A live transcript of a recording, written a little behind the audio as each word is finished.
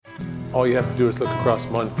All you have to do is look across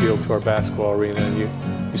Munn Field to our basketball arena, and you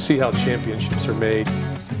see how championships are made.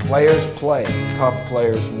 Players play, tough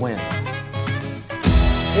players win.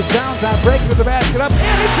 It's Valentine breaking to the basket up,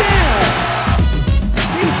 and it's in!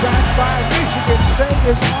 Defense by Michigan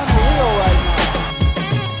State is unreal right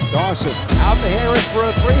now. Dawson out to Harris for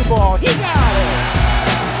a three ball. He got it!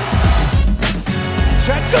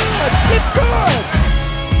 Shot good! It's good!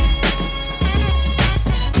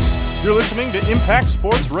 You're listening to Impact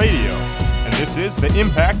Sports Radio, and this is the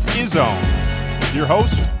Impact Zone with your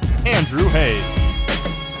host, Andrew Hayes.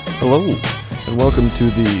 Hello, and welcome to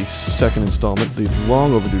the second installment, the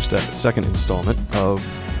long overdue second installment of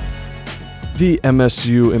the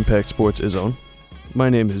MSU Impact Sports Zone. My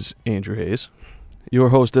name is Andrew Hayes, your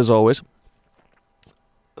host as always.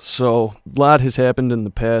 So, a lot has happened in the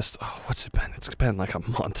past. What's it been? It's been like a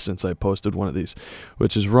month since I posted one of these,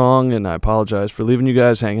 which is wrong, and I apologize for leaving you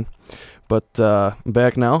guys hanging. But I'm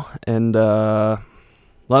back now, and a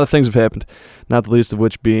lot of things have happened, not the least of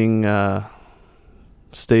which being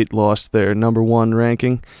State lost their number one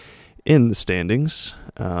ranking in the standings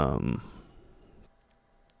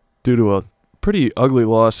due to a pretty ugly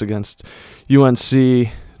loss against UNC,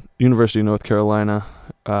 University of North Carolina,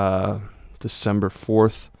 December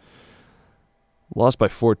 4th. Lost by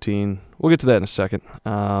 14. We'll get to that in a second.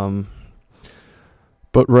 But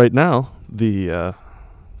right now,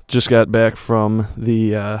 just got back from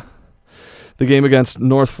the game against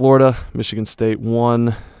North Florida. Michigan State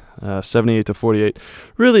won 78-48.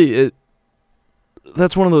 Really,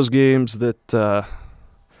 that's one of those games that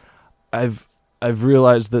I've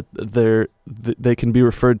realized that they can be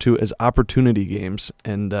referred to as opportunity games,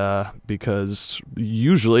 and because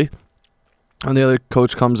usually when the other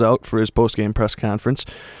coach comes out for his post-game press conference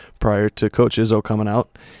prior to Coach Izzo coming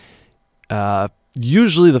out,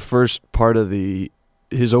 usually the first part of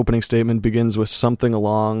his opening statement begins with something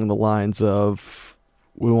along the lines of,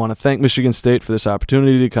 we want to thank Michigan State for this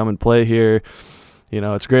opportunity to come and play here. You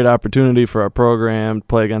know, it's a great opportunity for our program to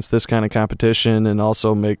play against this kind of competition and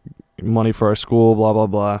also make money for our school, blah, blah,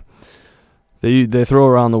 blah. They throw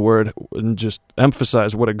around the word and just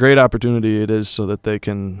emphasize what a great opportunity it is so that they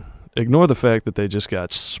can ignore the fact that they just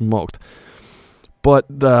got smoked. But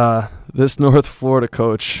this North Florida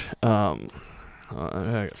coach, I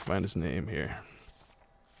got to find his name here.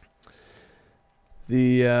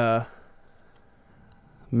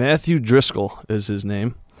 Matthew Driscoll is his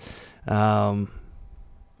name. That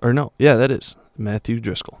is Matthew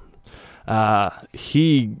Driscoll.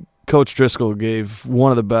 Coach Driscoll gave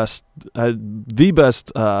one of the best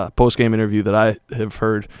post-game interview that I have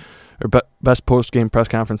heard, or best post-game press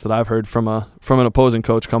conference that I've heard from an opposing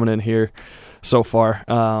coach coming in here so far.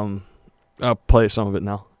 I'll play some of it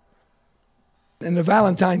now. And the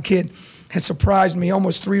Valentine kid has surprised me,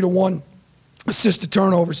 almost 3-1 assist to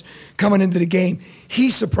turnovers coming into the game. He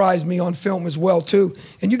surprised me on film as well, too.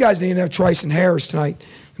 And you guys didn't even have Trice and Harris tonight.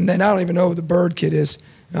 And then I don't even know who the Bird kid is.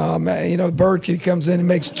 The Bird kid comes in and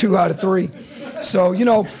makes 2 out of 3. So,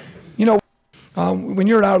 when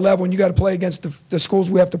you're at our level and you got to play against the schools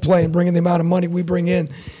we have to play and bring in the amount of money we bring in,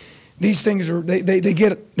 these things they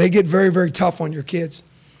get very, very tough on your kids.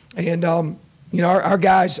 And our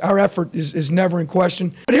guys, our effort is never in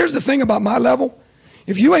question. But here's the thing about my level: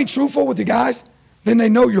 if you ain't truthful with the guys, then they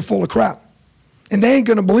know you're full of crap, and they ain't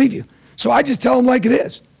gonna believe you. So I just tell them like it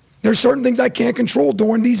is. There's certain things I can't control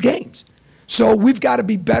during these games. So we've got to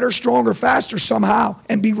be better, stronger, faster somehow,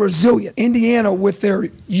 and be resilient. Indiana, with their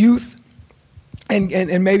youth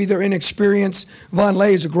and maybe their inexperience, Von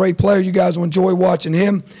Lay is a great player. You guys will enjoy watching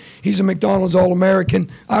him. He's a McDonald's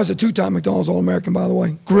All-American. I was a 2-time McDonald's All-American, by the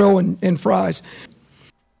way. Grill and fries.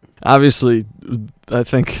 Obviously, I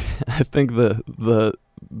think the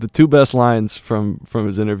two best lines from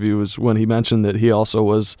his interview was when he mentioned that he also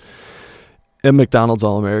was a McDonald's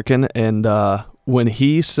All-American, and when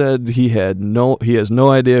he said he has no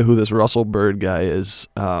idea who this Russell Bird guy is.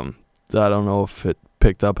 I don't know if it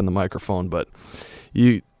picked up in the microphone, but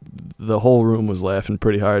the whole room was laughing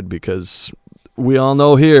pretty hard because we all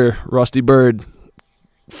know here Rusty Bird,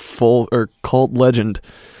 cult legend.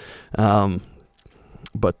 But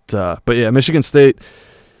yeah, Michigan State.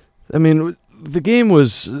 I mean,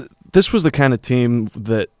 this was the kind of team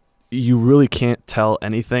that you really can't tell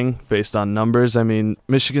anything based on numbers. I mean,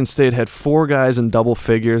 Michigan State had 4 guys in double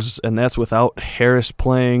figures, and that's without Harris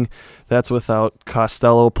playing. That's without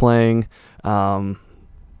Costello playing. I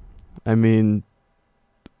mean,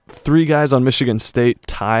 3 guys on Michigan State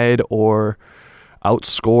tied or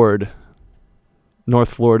outscored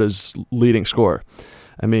North Florida's leading scorer.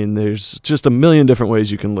 I mean, there's just a million different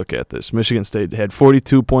ways you can look at this. Michigan State had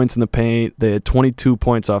 42 points in the paint. They had 22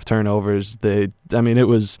 points off turnovers. It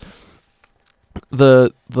was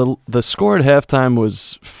the score at halftime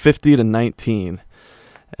was 50-19,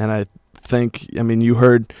 and I think, I mean, you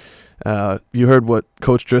heard what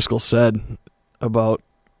Coach Driscoll said about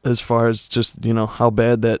as far as just, you know, how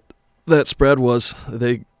bad that spread was.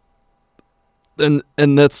 And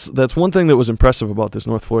that's one thing that was impressive about this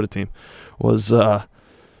North Florida team was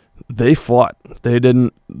they fought.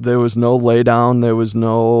 There was no lay down. There was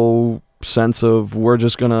no sense of we're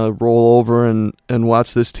just going to roll over and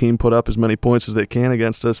watch this team put up as many points as they can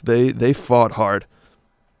against us. They fought hard.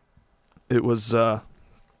 It was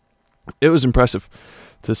impressive,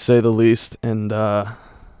 to say the least. And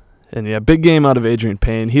yeah, big game out of Adrian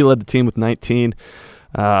Payne. He led the team with 19.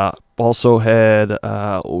 Also had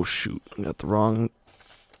I got the wrong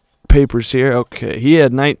papers here. Okay, he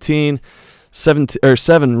had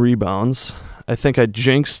 7 rebounds. I think I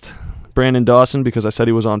jinxed Brandon Dawson because I said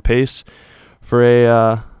he was on pace for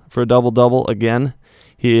a double-double again.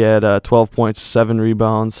 He had 12 points, 7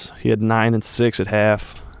 rebounds. He had 9 and 6 at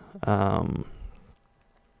half.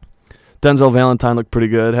 Denzel Valentine looked pretty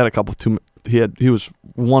good. Had a couple he was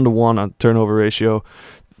 1-to-1 on turnover ratio.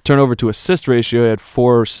 Turnover to assist ratio, he had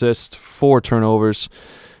 4 assists, 4 turnovers.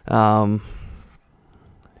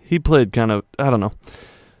 He played kind of, I don't know.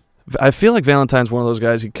 I feel like Valentine's one of those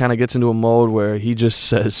guys, he kind of gets into a mode where he just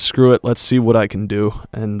says, screw it, let's see what I can do.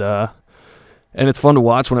 And it's fun to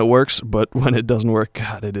watch when it works, but when it doesn't work,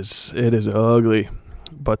 God, it is ugly.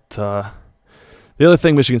 But the other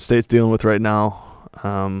thing Michigan State's dealing with right now,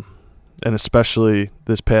 and especially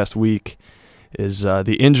this past week, is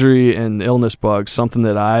the injury and illness bug, something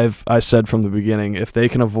that I said from the beginning. If they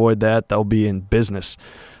can avoid that, they'll be in business.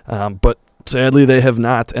 But sadly, they have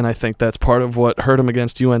not, and I think that's part of what hurt them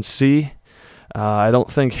against UNC. I don't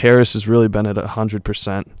think Harris has really been at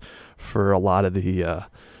 100% for a lot of the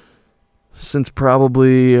since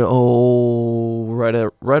probably right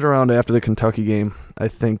around after the Kentucky game. I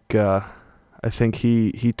think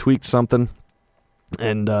he tweaked something,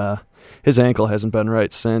 and his ankle hasn't been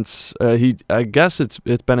right since. I guess it's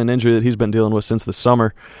been an injury that he's been dealing with since the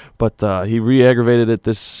summer, but he re-aggravated it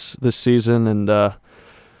this season,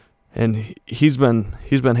 and he's been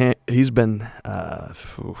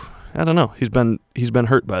I don't know, he's been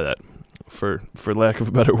hurt by that, for lack of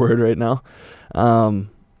a better word, right now.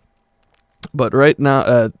 But right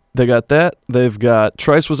now they got that. They've got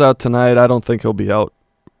Trice was out tonight. I don't think he'll be out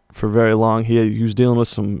for very long. He was dealing with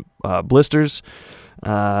some blisters.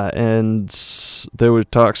 And there were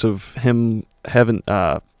talks of him having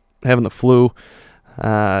the flu.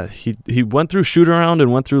 He went through shoot around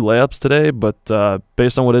and went through layups today, but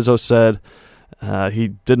based on what Izzo said, he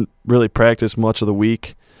didn't really practice much of the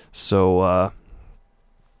week. So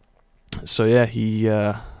yeah, he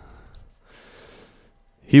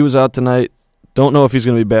was out tonight. Don't know if he's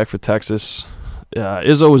going to be back for Texas.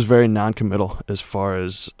 Izzo was very non-committal as far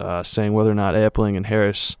as saying whether or not Appling and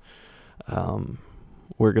Harris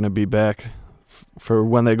we're going to be back for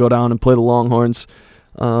when they go down and play the Longhorns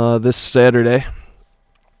this Saturday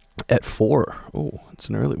at 4. Oh, it's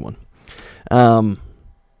an early one.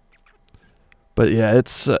 But yeah,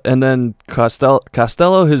 it's and then Costello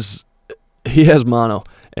has mono,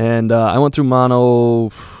 and I went through mono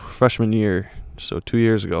freshman year, so 2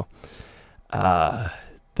 years ago.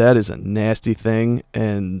 That is a nasty thing,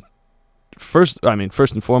 and first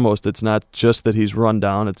and foremost, it's not just that he's run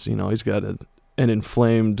down. It's, you know, he's got an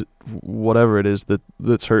inflamed whatever it is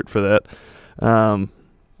that's hurt for that.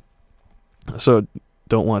 So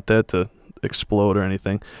don't want that to explode or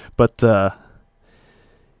anything. But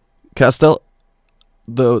Costello,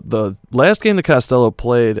 the last game that Costello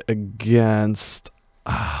played against,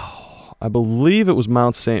 I believe it was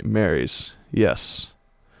Mount St. Mary's. Yes.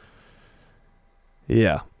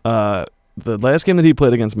 Yeah. The last game that he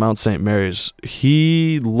played against Mount St. Mary's,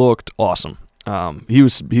 he looked awesome.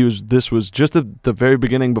 This was just the very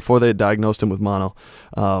beginning before they had diagnosed him with mono.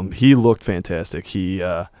 He looked fantastic.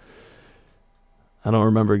 I don't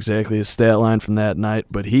remember exactly his stat line from that night,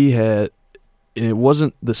 but he had, it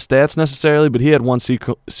wasn't the stats necessarily, but he had one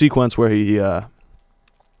sequence where he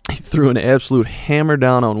threw an absolute hammer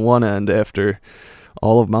down on one end after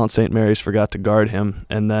all of Mount St. Mary's forgot to guard him,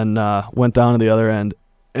 and then went down to the other end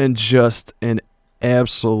and just an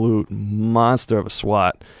absolute monster of a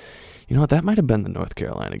swat. You know what? That might have been the North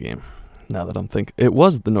Carolina game. Now that I'm thinking, it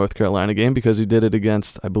was the North Carolina game because he did it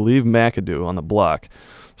against, I believe, McAdoo on the block.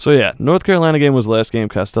 So yeah, North Carolina game was the last game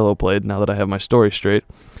Costello played. Now that I have my story straight,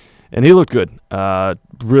 and he looked good.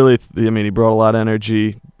 Really, I mean, he brought a lot of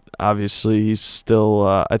energy. Obviously, he's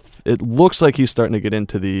still. It looks like he's starting to get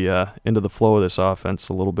into the flow of this offense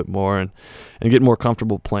a little bit more and get more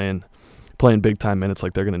comfortable playing big time minutes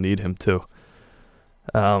like they're going to need him to.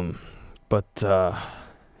 But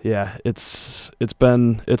yeah, it's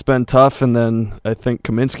been tough, and then I think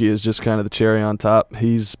Kaminsky is just kind of the cherry on top.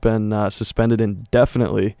 He's been suspended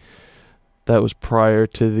indefinitely. That was prior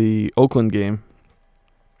to the Oakland game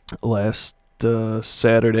last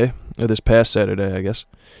Saturday, or this past Saturday, I guess.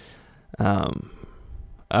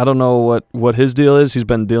 I don't know what his deal is. He's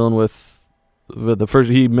been dealing with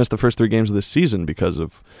he missed the first 3 games of this season because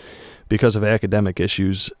of academic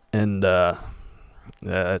issues, and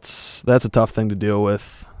that's a tough thing to deal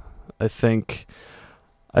with. I think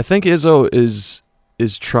Izzo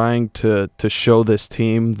is trying to show this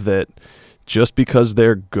team that just because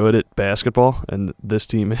they're good at basketball, and this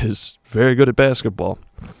team is very good at basketball,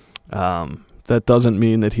 that doesn't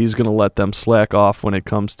mean that he's going to let them slack off when it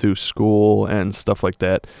comes to school and stuff like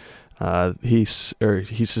that. He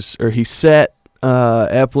sat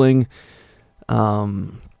Appling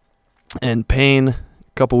and Payne a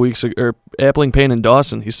couple weeks ago, or Appling, Payne, and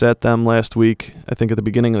Dawson. He sat them last week, I think at the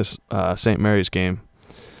beginning of this St. Mary's game,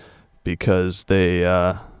 because they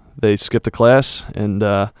skipped a class, and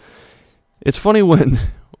it's funny when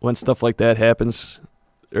stuff like that happens.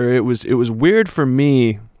 Or it was weird for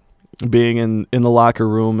me being in the locker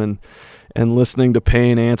room and listening to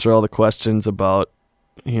Payne answer all the questions about,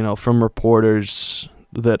 from reporters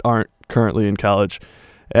that aren't currently in college,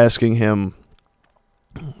 asking him,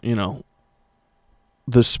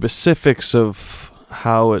 the specifics of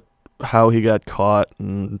how he got caught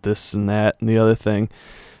and this and that and the other thing,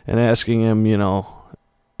 and asking him,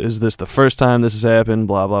 is this the first time this has happened,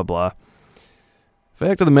 blah, blah, blah.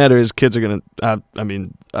 Fact of the matter is, kids are going to,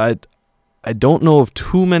 I don't know of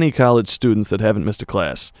too many college students that haven't missed a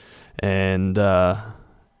class, and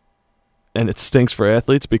it stinks for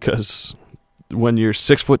athletes, because when you're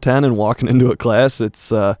 6'10" and walking into a class,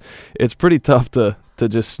 it's pretty tough to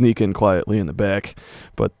just sneak in quietly in the back.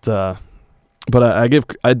 But I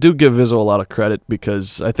do give Izzo a lot of credit,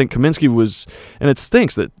 because I think Kaminsky was, and it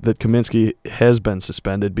stinks that Kaminsky has been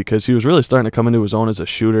suspended, because he was really starting to come into his own as a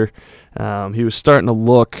shooter. He was starting to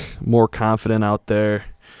look more confident out there.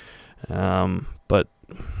 But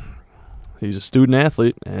he's a student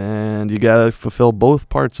athlete, and you got to fulfill both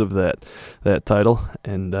parts of that title.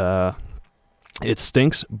 And it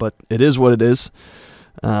stinks, but it is what it is.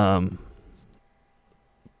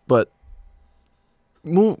 But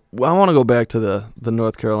I want to go back to the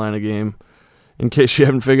North Carolina game. In case you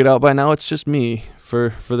haven't figured out by now, it's just me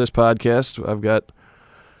for this podcast. I've got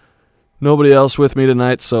nobody else with me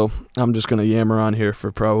tonight, so I'm just going to yammer on here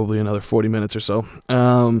for probably another 40 minutes or so.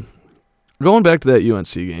 Going back to that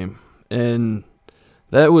UNC game, and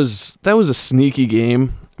that was a sneaky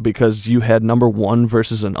game, because you had number 1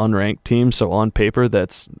 versus an unranked team. So on paper,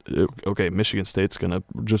 that's okay. Michigan State's gonna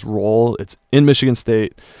just roll. It's in Michigan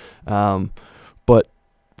State. But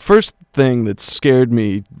first thing that scared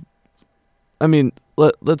me,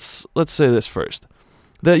 let's say this first.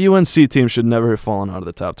 That UNC team should never have fallen out of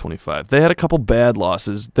the top 25. They had a couple bad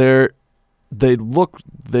losses. They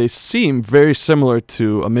seem very similar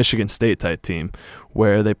to a Michigan State type team,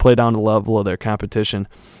 where they play down to the level of their competition.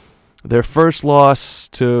 Their first loss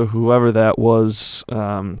to whoever that was,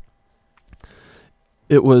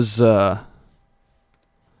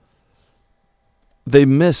 they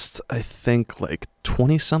missed, I think, like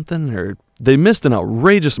 20-something, or they missed an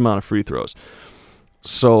outrageous amount of free throws.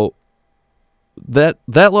 So that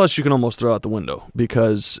loss you can almost throw out the window,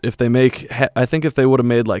 because if they I think if they would have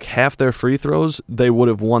made like half their free throws, they would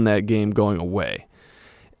have won that game going away.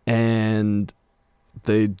 And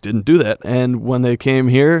they didn't do that. And when they came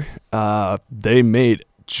here, they made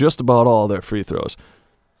just about all their free throws.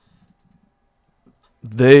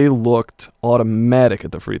 They looked automatic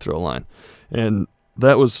at the free throw line. And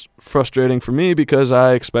that was frustrating for me, because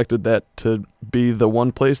I expected that to be the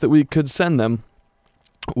one place that we could send them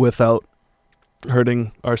without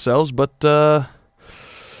hurting ourselves. But,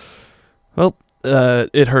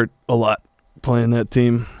 it hurt a lot playing that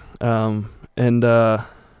team.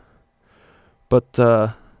 But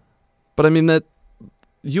I mean, that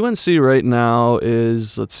UNC right now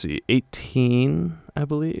is, 18, I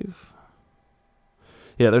believe.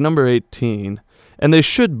 Yeah, they're number 18. And they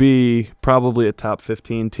should be probably a top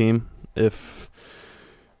 15 team if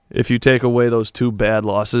you take away those 2 bad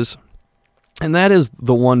losses. And that is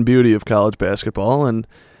the one beauty of college basketball. And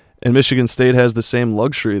Michigan State has the same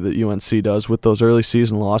luxury that UNC does with those early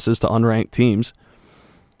season losses to unranked teams.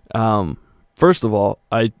 First of all,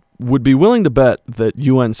 I would be willing to bet that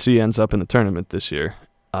UNC ends up in the tournament this year.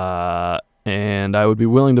 And I would be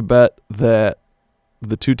willing to bet that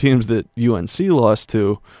the 2 teams that UNC lost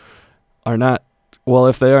to are not, well,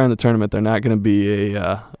 if they are in the tournament, they're not going to be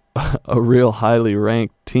a real highly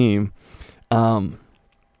ranked team.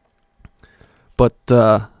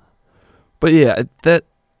 But yeah,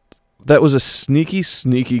 that was a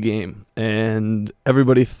sneaky game, and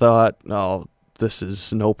everybody thought, oh, this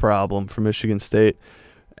is no problem for Michigan State.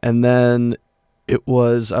 And then I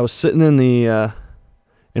was sitting in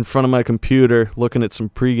front of my computer looking at some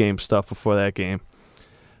pregame stuff before that game.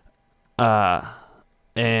 And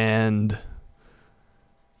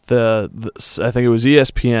I think it was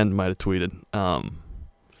ESPN might have tweeted,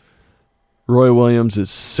 Roy Williams was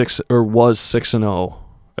 6-0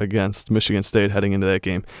 against Michigan State heading into that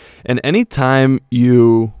game. And anytime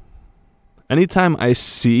I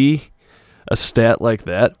see a stat like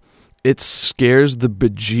that, it scares the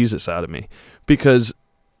bejesus out of me, because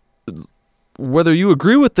whether you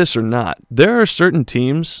agree with this or not, there are certain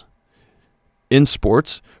teams in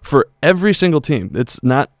sports, for every single team. It's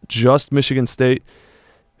not just Michigan State.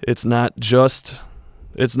 It's not just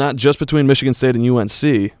between Michigan State and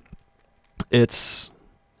UNC.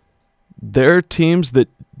 There are teams that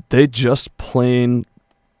they just plain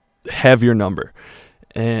have your number,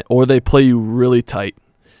 or they play you really tight.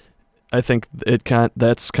 I think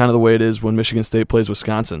that's kind of the way it is when Michigan State plays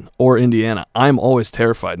Wisconsin or Indiana. I'm always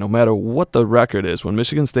terrified, no matter what the record is. When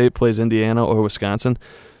Michigan State plays Indiana or Wisconsin,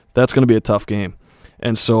 that's going to be a tough game.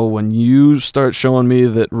 And so when you start showing me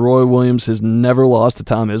that Roy Williams has never lost to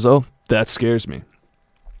Tom Izzo, that scares me.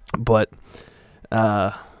 But,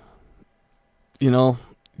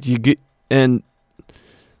 you get, and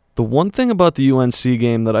the one thing about the UNC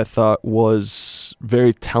game that I thought was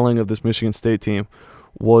very telling of this Michigan State team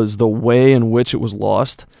was the way in which it was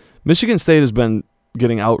lost. Michigan State has been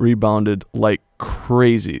getting out-rebounded like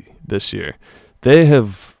crazy this year. They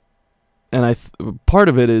have, and part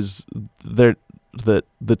of it is that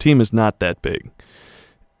the team is not that big.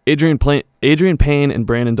 Adrian Payne and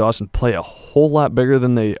Brandon Dawson play a whole lot bigger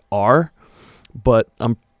than they are, but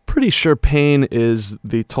I'm pretty sure Payne is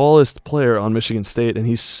the tallest player on Michigan State, and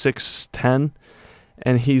he's 6'10",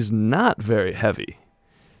 and he's not very heavy.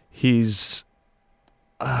 He's,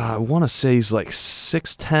 I want to say he's like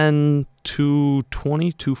 6'10",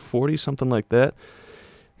 220, 240, something like that.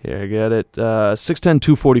 Here, I got it. 6'10",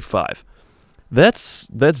 245. That's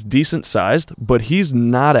decent sized, but he's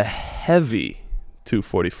not a heavy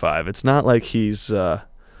 245. It's not like he's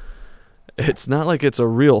it's not like it's a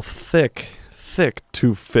real thick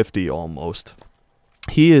 250 almost.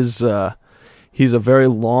 He's a very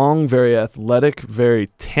long, very athletic, very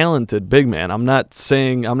talented big man. I'm not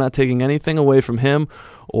taking anything away from him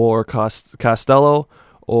or Costello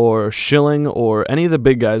or Schilling or any of the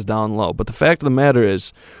big guys down low. But the fact of the matter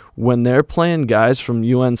is, when they're playing guys from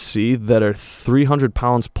UNC that are 300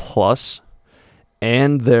 pounds plus,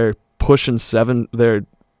 and they're pushing they're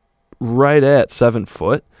right at 7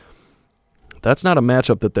 foot, that's not a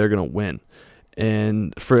matchup that they're going to win.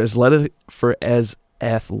 And for as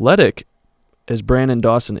athletic as Brandon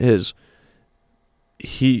Dawson is,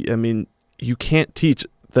 you can't teach.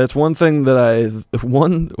 That's one thing that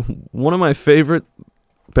one of my favorite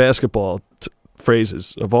basketball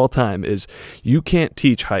phrases of all time is, you can't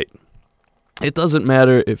teach height. It doesn't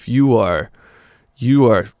matter if you are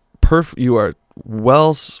well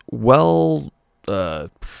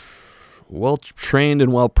trained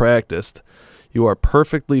and well practiced. You are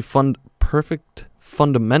perfect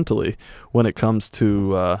fundamentally when it comes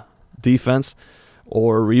to defense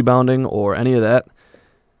or rebounding or any of that.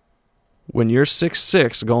 When you're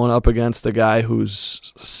 6'6", going up against a guy who's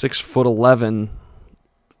 6'11"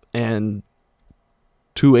 and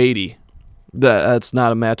 280, that's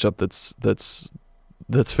not a matchup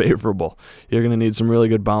that's favorable. You're going to need some really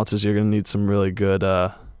good bounces. You're going to need some really good.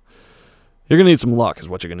 You're going to need some luck, is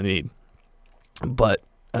what you're going to need. But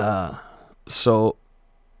so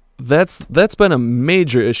that's been a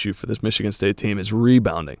major issue for this Michigan State team, is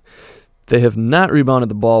rebounding. They have not rebounded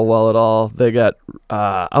the ball well at all. They got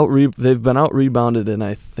they've been out rebounded in,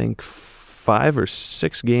 I think, 5 or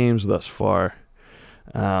 6 games thus far,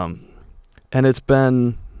 and it's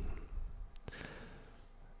been,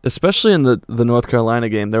 especially in the North Carolina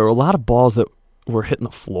game, there were a lot of balls that were hitting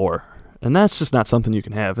the floor, and that's just not something you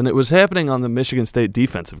can have. And it was happening on the Michigan State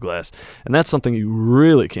defensive glass, and that's something you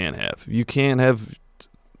really can't have. You can't have.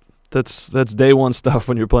 That's day one stuff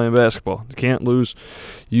when you're playing basketball. You can't lose.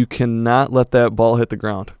 You cannot let that ball hit the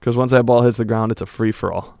ground, because once that ball hits the ground, it's a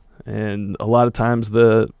free-for-all. And a lot of times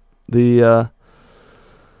the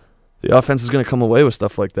offense is going to come away with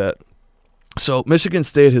stuff like that. So Michigan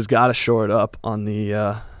State has got to shore it up on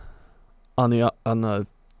the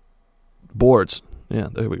boards. Yeah,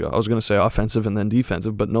 there we go. I was going to say offensive and then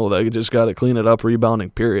defensive, but no, they just got to clean it up,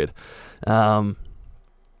 rebounding, period. That's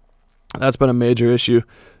been a major issue.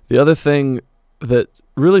 The other thing that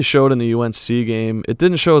really showed in the UNC game. It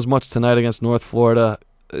didn't show as much tonight against North Florida.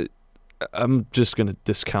 I'm just going to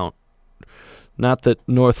discount. Not that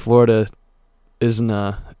North Florida isn't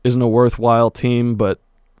a worthwhile team, but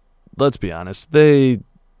let's be honest, they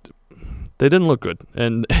didn't look good,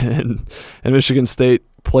 and Michigan State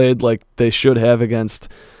played like they should have against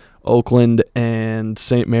Oakland and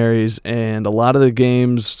St. Mary's, and a lot of the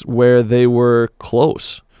games where they were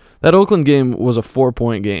close. That Oakland game was a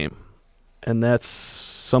 4-point game, and that's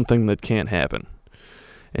something that can't happen.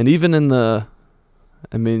 And even in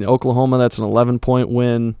Oklahoma, that's an 11-point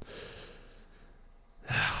win.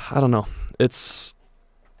 I don't know.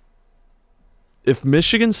 If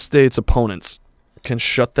Michigan State's opponents can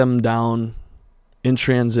shut them down in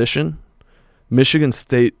transition, Michigan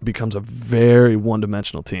State becomes a very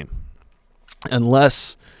one-dimensional team.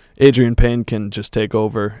 Unless Adrian Payne can just take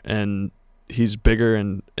over and he's bigger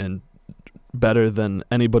and better than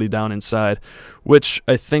anybody down inside, which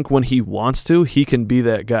I think when he wants to, he can be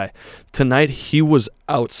that guy. Tonight, he was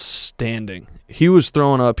outstanding. He was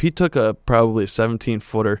throwing up. He took probably a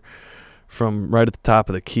 17-footer from right at the top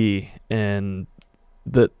of the key, and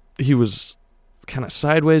that he was kind of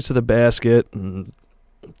sideways to the basket and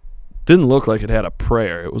didn't look like it had a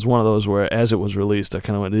prayer. It was one of those where as it was released, I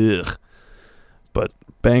kind of went, ugh. But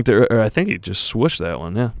banked it, or I think he just swished that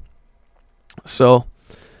one, yeah. So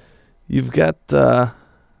you've got, but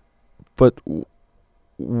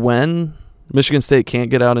when Michigan State can't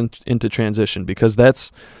get out into transition, because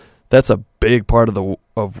that's a big part of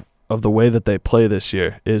the way that they play this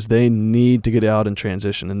year, is they need to get out in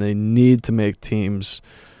transition, and they need to make teams.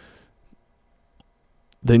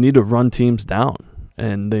 They need to run teams down,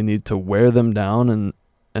 and they need to wear them down, and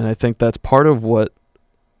I think that's part of what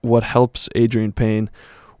helps Adrian Payne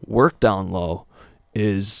work down low,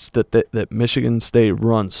 is that Michigan State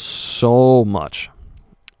runs so much.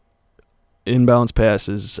 Inbounds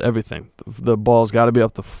passes, everything. The ball's got to be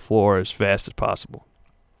up the floor as fast as possible.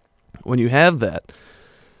 When you have that,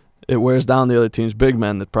 it wears down the other team's big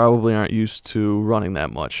men that probably aren't used to running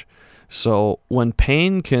that much. So when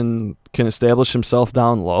Payne can establish himself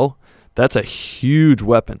down low, that's a huge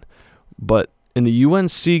weapon. But in the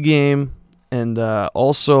UNC game, and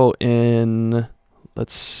also in,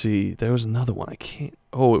 let's see, there was another one.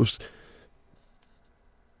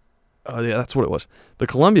 That's what it was. The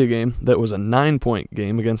Columbia game, that was a 9-point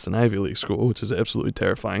game against an Ivy League school, which is absolutely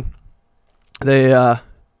terrifying. They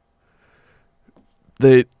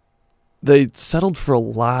settled for a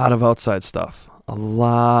lot of outside stuff.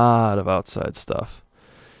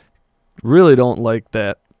 Really don't like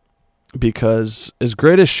that, because as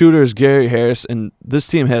great a shooter as Gary Harris, and this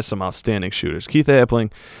team has some outstanding shooters. Keith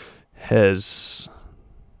Appling has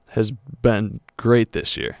been great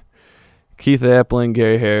this year. Keith Appling,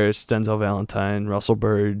 Gary Harris, Denzel Valentine, Russell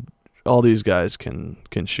Bird, all these guys can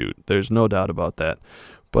shoot. There's no doubt about that.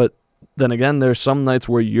 But then again, there's some nights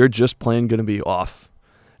where you're just plain going to be off,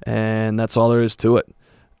 and that's all there is to it.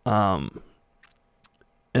 And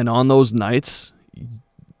on those nights,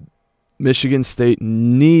 Michigan State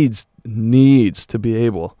needs to be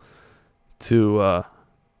able to.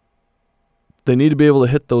 They need to be able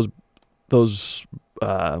to hit those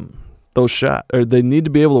shots, or they need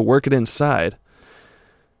to be able to work it inside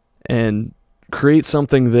and create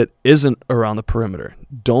something that isn't around the perimeter.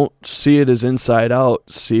 Don't see it as inside out.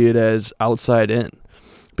 See it as outside in,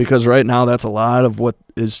 because right now that's a lot of what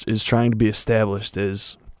is trying to be established.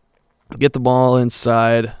 Is get the ball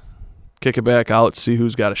inside, kick it back out, see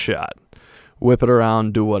who's got a shot, whip it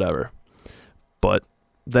around, do whatever. But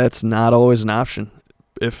that's not always an option,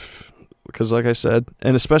 because like I said,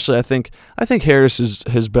 and especially I think Harris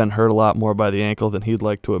has been hurt a lot more by the ankle than he'd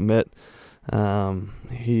like to admit.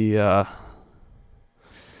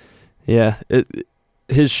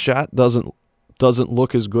 His shot doesn't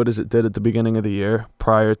look as good as it did at the beginning of the year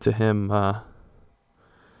prior to him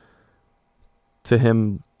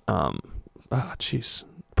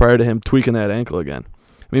prior to him tweaking that ankle again.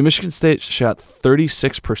 I mean, Michigan State shot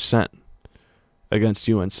 36% against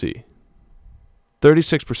UNC.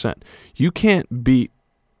 36%. You can't beat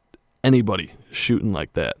anybody shooting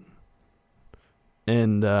like that.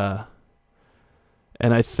 And I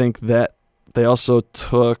think that they also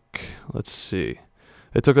took, they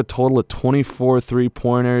took a total of 24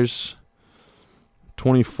 3-pointers,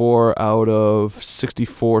 24 out of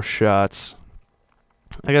 64 shots.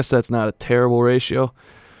 I guess that's not a terrible ratio,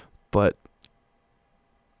 but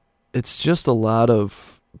it's just a lot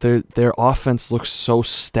of their offense looks so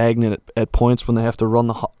stagnant at points when they have to run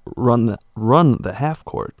the half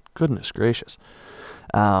court. Goodness gracious,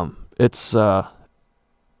 it's bad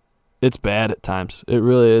at times. It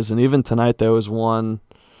really is. And even tonight there was one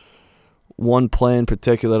one play in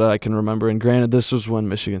particular that I can remember, and granted, this was when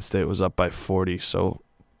Michigan State was up by 40, so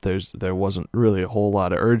there wasn't really a whole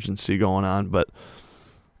lot of urgency going on, but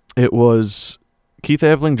it was Keith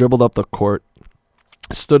Appling dribbled up the court,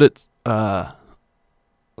 stood it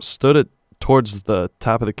towards the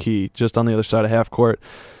top of the key, just on the other side of half court.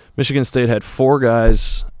 Michigan State had 4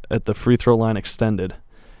 guys at the free throw line extended,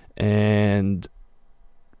 and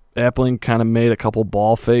Appling kind of made a couple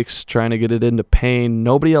ball fakes trying to get it into Payne.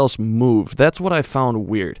 Nobody else moved. That's what I found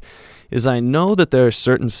weird, is I know that there are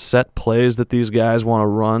certain set plays that these guys want to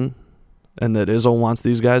run and that Izzo wants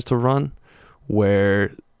these guys to run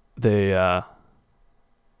where they're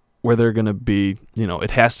going to be,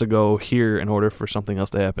 it has to go here in order for something else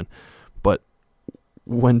to happen. But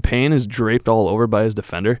when Payne is draped all over by his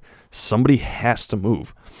defender, somebody has to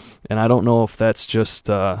move. And I don't know if that's just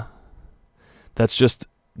the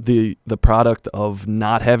product of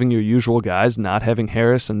not having your usual guys, not having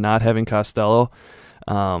Harris and not having Costello,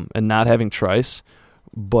 and not having Trice.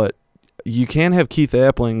 But you can't have Keith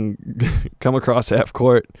Appling come across half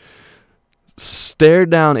court, stare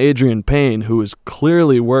down Adrian Payne, who is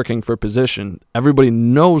clearly working for position. Everybody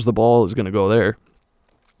knows the ball is going to go there,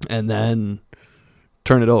 and then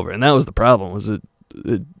turn it over. And that was the problem, was it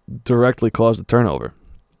directly caused a turnover.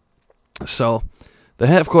 So the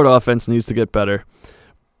half-court offense needs to get better.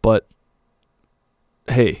 But,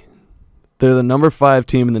 hey, they're the number 5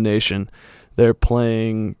 team in the nation. They're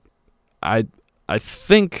playing, I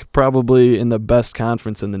think, probably in the best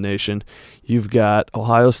conference in the nation. You've got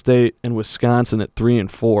Ohio State and Wisconsin at 3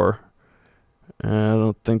 and 4. I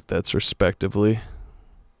don't think that's respectively.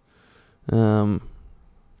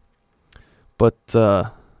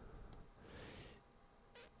 But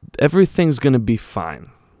everything's going to be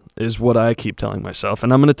fine, is what I keep telling myself.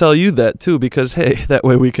 And I'm going to tell you that too, because, hey, that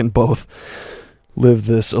way we can both live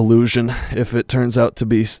this illusion if it turns out to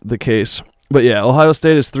be the case. But yeah, Ohio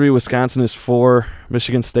State is 3, Wisconsin is 4,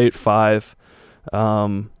 Michigan State 5.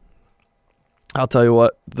 I'll tell you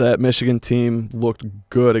what, that Michigan team looked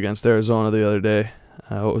good against Arizona the other day.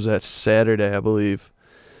 What was that, Saturday, I believe.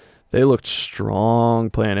 They looked strong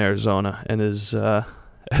playing Arizona, and as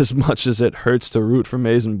much as it hurts to root for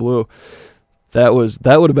Maize and Blue, that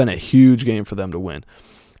would have been a huge game for them to win.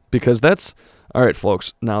 Because that's, all right,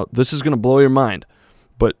 folks, now this is going to blow your mind,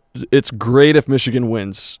 but it's great if Michigan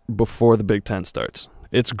wins before the Big Ten starts.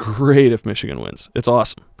 It's great if Michigan wins. It's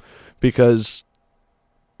awesome. Because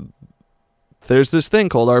there's this thing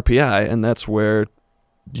called RPI, and that's where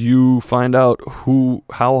you find out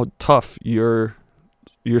how tough your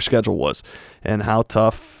schedule was and how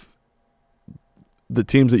tough the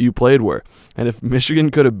teams that you played were. And if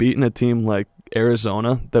Michigan could have beaten a team like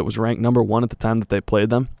Arizona that was ranked number 1 at the time that they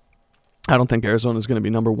played them, I don't think Arizona is going to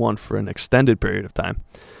be number 1 for an extended period of time.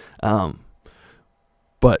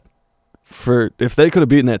 But if they could have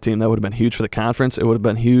beaten that team, that would have been huge for the conference. It would have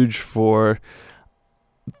been huge for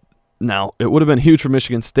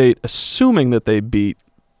Michigan State, assuming that they beat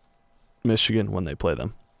Michigan when they play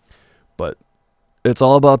them. But it's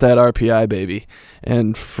all about that RPI, baby.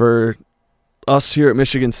 And for us here at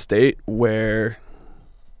Michigan State, where,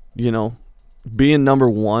 being number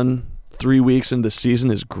 1 3 weeks into the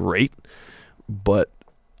season is great, but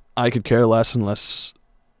I could care less unless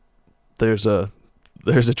there's a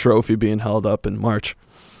trophy being held up in March.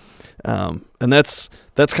 And that's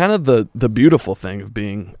kind of the beautiful thing of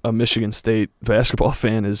being a Michigan State basketball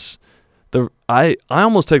fan is I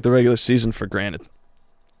almost take the regular season for granted.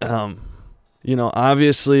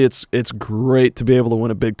 Obviously it's great to be able to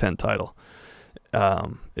win a Big Ten title.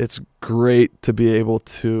 It's great to be able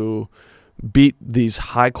to beat these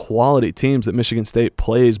high-quality teams that Michigan State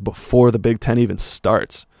plays before the Big Ten even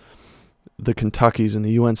starts. The Kentuckys and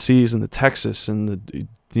the UNCs and the Texas and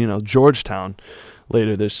the Georgetown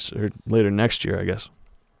later next year, I guess.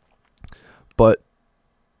 But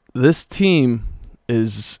this team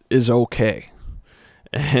is okay.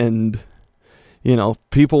 And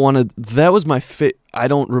people wanted, that was my I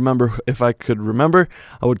don't remember. If I could remember,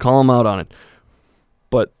 I would call them out on it.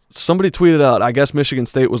 But somebody tweeted out, I guess Michigan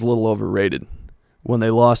State was a little overrated when they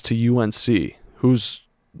lost to UNC, who's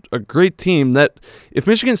a great team. That if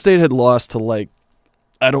Michigan State had lost to,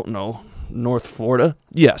 North Florida,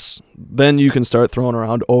 yes, then you can start throwing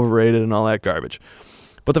around overrated and all that garbage.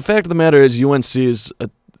 But the fact of the matter is UNC is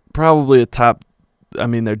they're definitely a top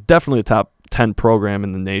 10 program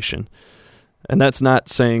in the nation. And that's not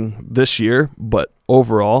saying this year, but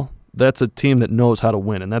overall, that's a team that knows how to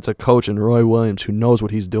win, and that's a coach in Roy Williams who knows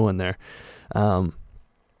what he's doing there.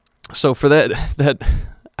 So for that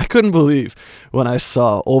I couldn't believe when I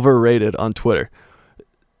saw overrated on Twitter.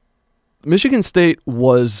 Michigan State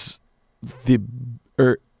was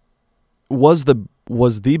was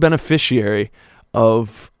the beneficiary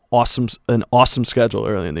of an awesome schedule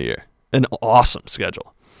early in the year, an awesome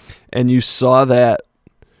schedule, and you saw that.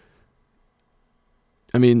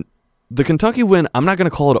 I mean, the Kentucky win, I'm not going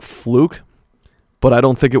to call it a fluke, but I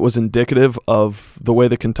don't think it was indicative of the way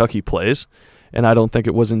that Kentucky plays, and I don't think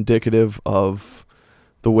it was indicative of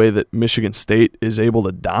the way that Michigan State is able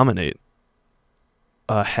to dominate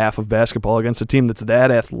a half of basketball against a team that's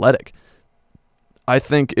that athletic. I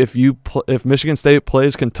think if Michigan State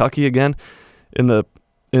plays Kentucky again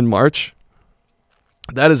in March,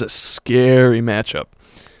 that is a scary matchup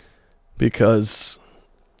because,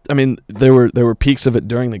 I mean, there were peaks of it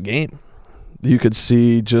during the game. You could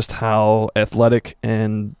see just how athletic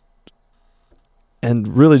and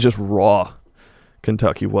really just raw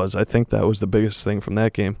Kentucky was. I think that was the biggest thing from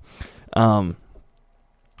that game. But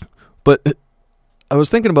I was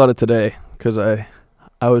thinking about it today because I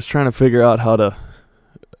was trying to figure out how to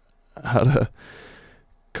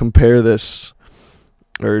compare this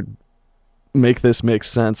or make this make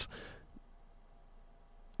sense.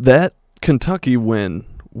 That Kentucky win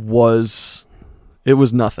was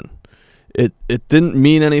nothing. It didn't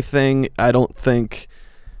mean anything. I don't think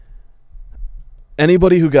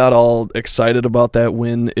anybody who got all excited about that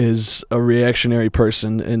win is a reactionary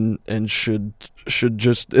person and should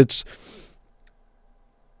just, it's,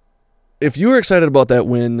 if you were excited about that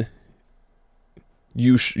win,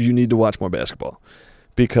 you need to watch more basketball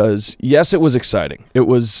because yes, it was exciting. It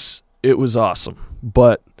was awesome,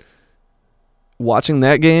 but watching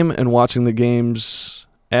that game and watching the games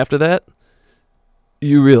after that,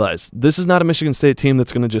 you realize this is not a Michigan State team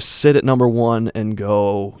that's going to just sit at number 1 and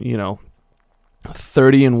go,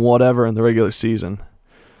 30 and whatever in the regular season,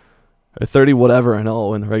 or 30 whatever and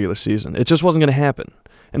 0 in the regular season. It just wasn't going to happen,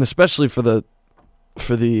 and especially for the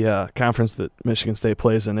conference that Michigan State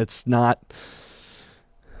plays in, it's not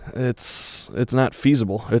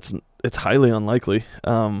feasible. It's highly unlikely.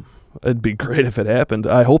 It'd be great if it happened.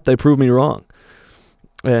 I hope they prove me wrong,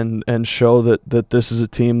 and show that this is a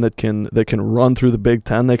team that can run through the Big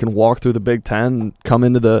Ten. They can walk through the Big Ten and come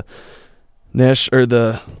into the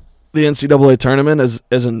the NCAA tournament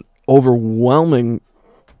as an overwhelming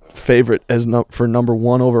favorite for number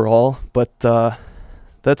 1 overall. But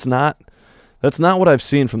that's not what I've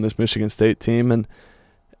seen from this Michigan State team, and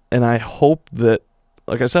I hope that,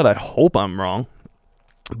 like I said, I hope I'm wrong,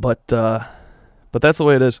 but that's the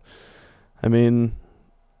way it is. I mean,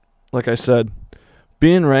 like I said,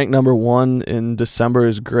 being ranked number 1 in December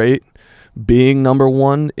is great. Being number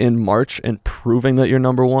 1 in March and proving that you're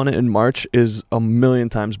number 1 in March is a million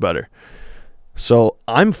times better. So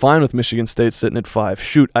I'm fine with Michigan State sitting at 5.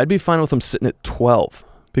 Shoot, I'd be fine with them sitting at 12,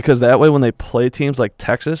 because that way when they play teams like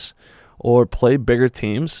Texas or play bigger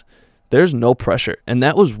teams, there's no pressure. And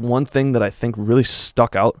that was one thing that I think really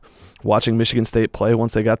stuck out watching Michigan State play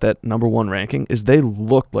once they got that number 1 ranking, is they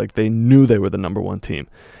looked like they knew they were the number 1 team.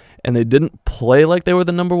 And they didn't play like they were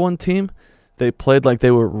the number 1 team. They played like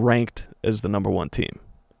they were ranked as the number 1 team,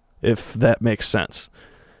 if that makes sense.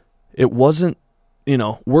 It wasn't,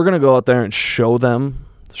 we're going to go out there and show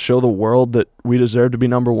the world that we deserve to be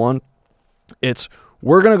number 1. It's,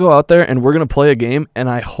 we're going to go out there and we're going to play a game, and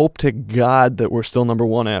I hope to God that we're still number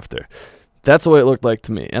 1 after. That's the way it looked like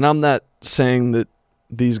to me. And I'm not saying that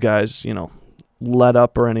these guys, let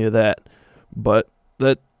up or any of that, but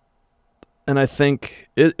that, and I think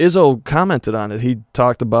Izzo commented on it. He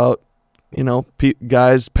talked about,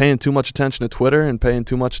 guys paying too much attention to Twitter and paying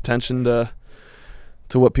too much attention to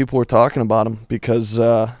what people were talking about him, because,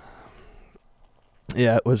 it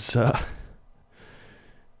was, I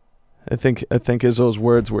think Izzo's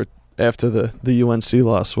words were, after the UNC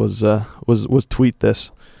loss, was tweet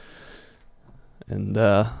this, and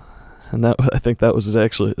that, I think that was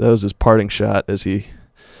his parting shot as he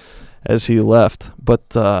left.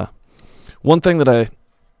 But one other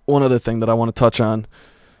thing that I want to touch on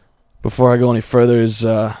before I go any further is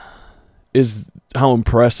how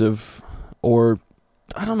impressive, or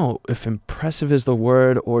I don't know if impressive is the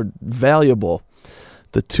word, or valuable,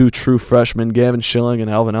 the 2 true freshmen, Gavin Schilling and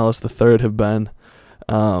Alvin Ellis III, have been.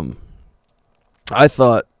 I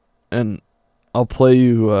thought, and I'll play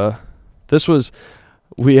you,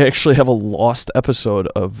 we actually have a lost episode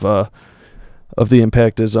of the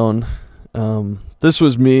Impact Zone. This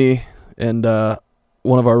was me and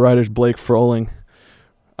one of our writers, Blake Froling.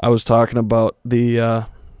 I was talking about the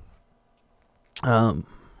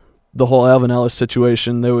whole Alvin Ellis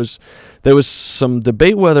situation. There was some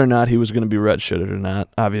debate whether or not he was going to be redshirted or not.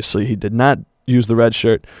 Obviously, he did not use the red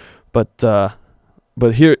shirt, but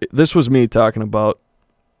here, this was me talking about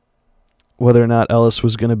whether or not Ellis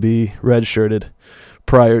was going to be redshirted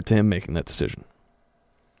prior to him making that decision.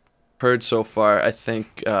 heard so far, I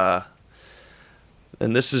think, and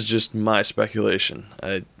this is just my speculation.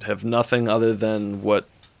 I have nothing other than what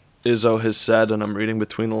Izzo has said, and I'm reading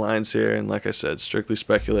between the lines here, and like I said, strictly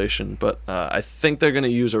speculation. But I think they're going to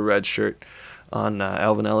use a red shirt on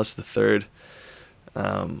Alvin Ellis III.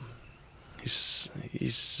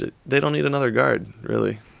 They don't need another guard,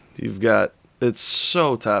 really. It's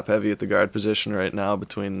so top heavy at the guard position right now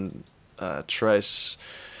between Trice,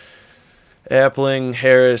 Appling,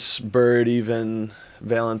 Harris, Bird, even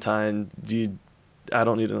Valentine. I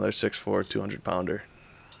don't need another 6'4", 200-pounder.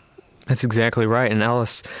 That's exactly right. And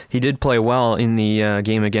Ellis, he did play well in the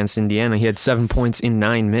game against Indiana. He had 7 points in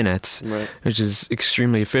 9 minutes, right, which is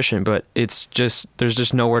extremely efficient. But there's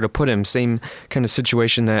just nowhere to put him. Same kind of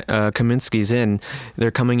situation that Kaminsky's in. They're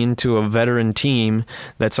coming into a veteran team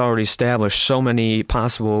that's already established so many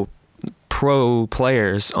possible pro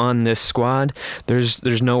players on this squad.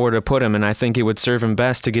 There's nowhere to put him, and I think it would serve him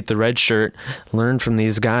best to get the red shirt, learn from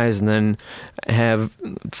these guys, and then have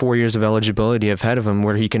 4 years of eligibility ahead of him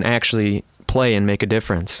where he can actually play and make a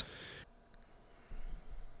difference.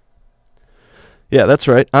 Yeah, that's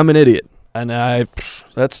right. I'm an idiot, and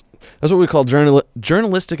that's what we call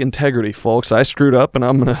journalistic integrity, folks. I screwed up, and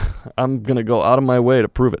I'm gonna go out of my way to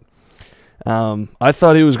prove it. I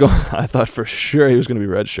thought for sure he was going to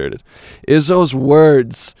be redshirted. Izzo's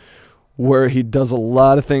words were he does a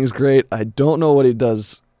lot of things great. I don't know what he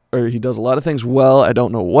does, or he does a lot of things well. I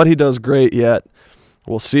don't know what he does great yet.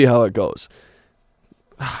 We'll see how it goes.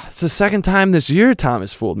 It's the second time this year Tom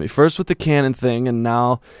has fooled me. First with the Cannon thing, and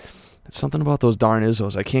now it's something about those darn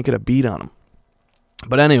Izzos. I can't get a beat on them.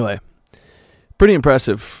 But anyway, pretty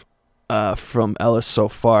impressive from Ellis so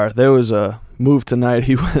far. There was a move tonight.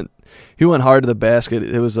 He went hard to the basket.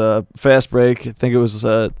 It was a fast break. I think it was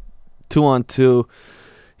a 2-on-2.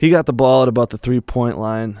 He got the ball at about the 3-point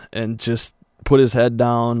line and just put his head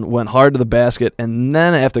down, went hard to the basket, and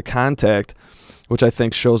then after contact, which I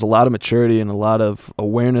think shows a lot of maturity and a lot of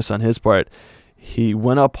awareness on his part, he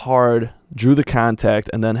went up hard, drew the contact,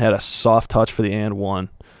 and then had a soft touch for the and one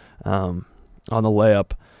on the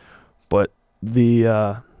layup. But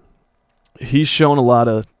he's shown a lot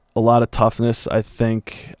of toughness. I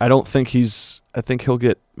think he'll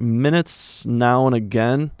get minutes now and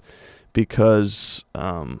again because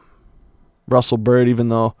Russell Bird, even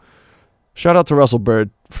though shout out to Russell Bird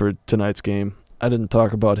for tonight's game. I didn't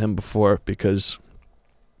talk about him before because,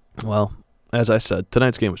 well, as I said,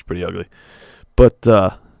 tonight's game was pretty ugly. But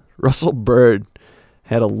Russell Bird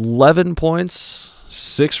had 11 points,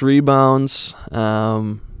 6 rebounds.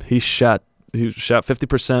 He shot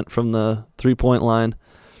 50% from the 3-point line.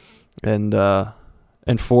 And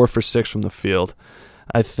 4 for 6 from the field.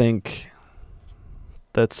 I think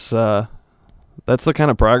that's the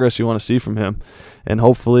kind of progress you want to see from him, and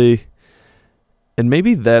hopefully, and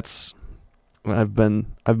maybe that's I've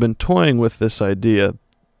been toying with this idea,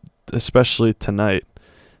 especially tonight,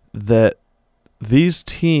 that these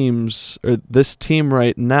teams or this team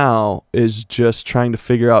right now is just trying to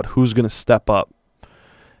figure out who's going to step up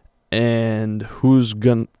and who's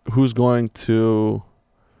going to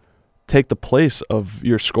take the place of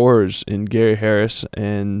your scorers in Gary Harris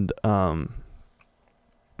and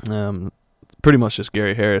pretty much just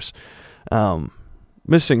Gary Harris.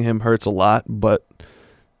 Missing him hurts a lot, but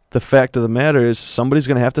the fact of the matter is somebody's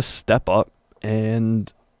going to have to step up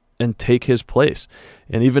and take his place.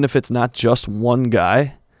 And even if it's not just one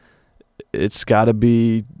guy, it's got to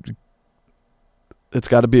be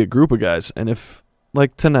a group of guys. And if,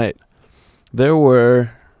 like tonight, there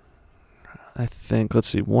were, I think, let's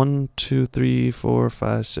see, 1, 2, 3, 4,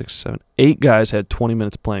 5, 6, 7, 8 guys had 20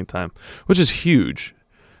 minutes playing time, which is huge.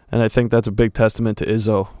 And I think that's a big testament to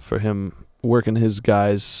Izzo for him working his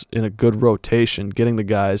guys in a good rotation, getting the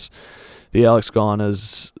guys, the Alex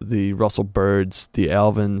Gaunas, the Russell Birds, the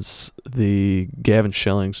Alvins, the Gavin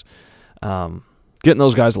Schillings, getting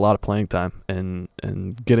those guys a lot of playing time and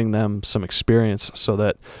getting them some experience so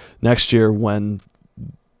that next year when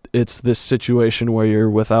it's this situation where you're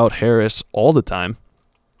without Harris all the time,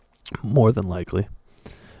 more than likely,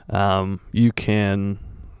 you can.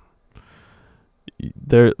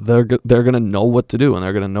 They're going to know what to do, and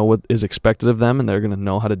they're going to know what is expected of them, and they're going to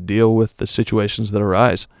know how to deal with the situations that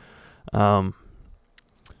arise.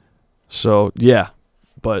 So yeah,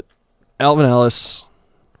 but Alvin Ellis,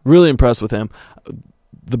 really impressed with him.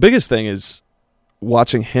 The biggest thing is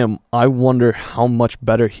watching him. I wonder how much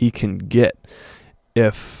better he can get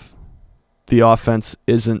if the offense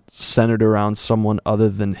isn't centered around someone other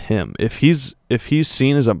than him. If he's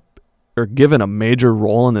seen as or given a major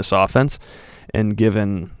role in this offense and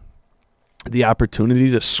given the opportunity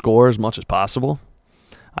to score as much as possible,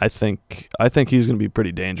 I think he's going to be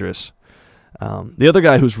pretty dangerous. The other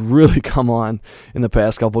guy who's really come on in the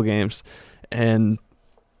past couple games, and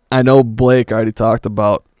I know Blake already talked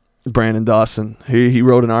about Brandon Dawson. He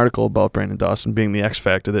wrote an article about Brandon Dawson being the X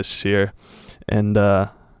factor this year, and I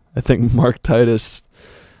think Mark Titus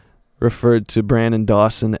referred to Brandon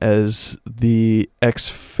Dawson as the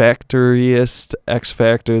X-factoriest X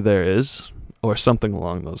factor there is, or something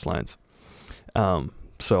along those lines.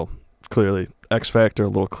 So clearly X factor, a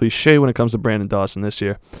little cliche when it comes to Brandon Dawson this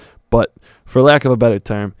year, but for lack of a better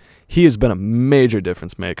term, he has been a major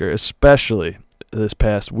difference maker, especially this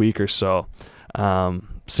past week or so,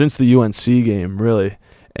 since the UNC game, really.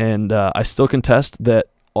 And I still contest that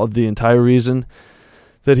the entire reason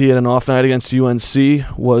that he had an off night against UNC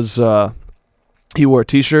was he wore a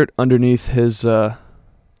T-shirt underneath his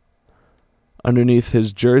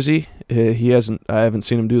jersey. I haven't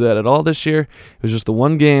seen him do that at all this year. It was just the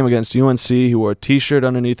one game against UNC. He wore a T-shirt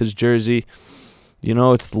underneath his jersey. You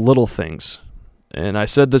know, it's the little things. And I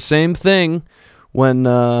said the same thing when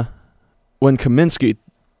Kaminsky,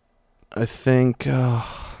 I think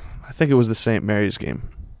it was the St. Mary's game.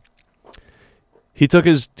 He took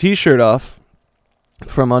his T-shirt off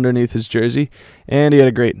from underneath his jersey, and he had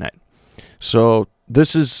a great night. So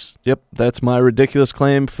that's my ridiculous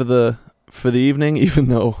claim for the evening, even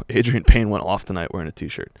though Adrian Payne went off tonight wearing a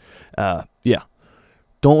T-shirt.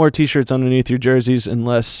 Don't wear T-shirts underneath your jerseys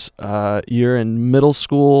unless you're in middle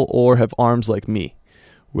school or have arms like me,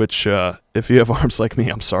 which if you have arms like me,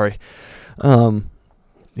 I'm sorry.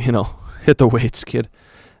 Hit the weights, kid.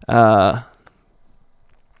 But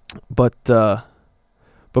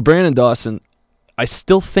Brandon Dawson, I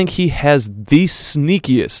still think he has the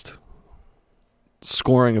sneakiest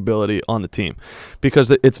scoring ability on the team,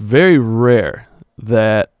 because it's very rare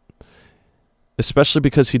that, especially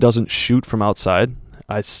because he doesn't shoot from outside.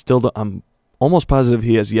 I'm almost positive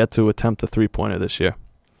he has yet to attempt a 3-pointer this year.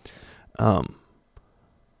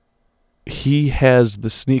 He has the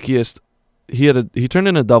sneakiest. He turned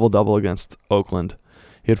in a double-double against Oakland.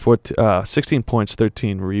 He had 16 points,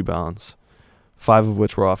 13 rebounds, 5 of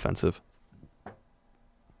which were offensive.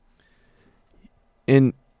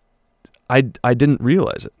 And I didn't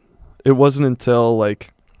realize it. It wasn't until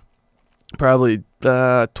probably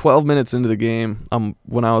 12 minutes into the game,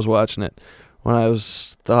 when I was watching it, when I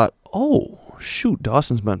thought, oh shoot,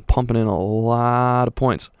 Dawson's been pumping in a lot of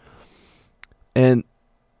points. And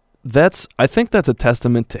I think that's a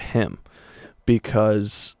testament to him,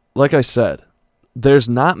 because like I said, there's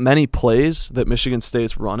not many plays that Michigan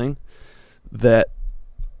State's running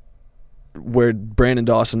where Brandon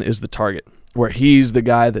Dawson is the target, where he's the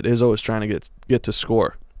guy that Izzo is trying to get to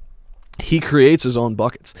score. He creates his own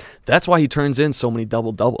buckets. That's why he turns in so many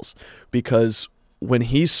double-doubles, because when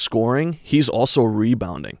he's scoring, he's also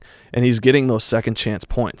rebounding, and he's getting those second-chance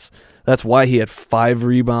points. That's why he had 5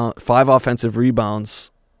 offensive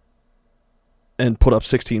rebounds and put up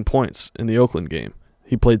 16 points in the Oakland game.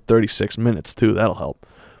 He played 36 minutes, too. That'll help.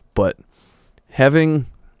 But having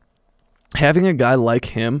a guy like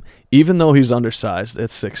him, even though he's undersized at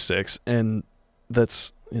 6'6", and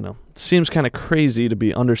that's, seems kind of crazy to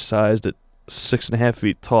be undersized at 6.5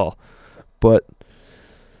 feet tall, but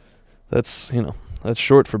that's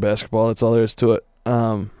short for basketball. That's all there is to it.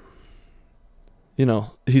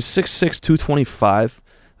 He's 6'6", 225.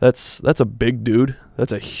 That's a big dude.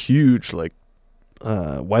 That's a huge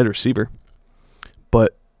wide receiver.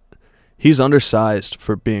 But he's undersized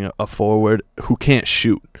for being a forward who can't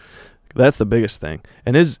shoot. That's the biggest thing.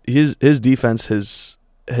 And his defense has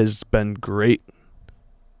been great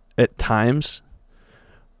at times,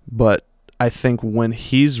 but I think when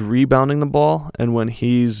he's rebounding the ball and when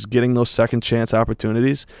he's getting those second chance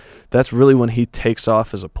opportunities, that's really when he takes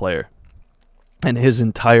off as a player, and his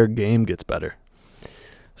entire game gets better.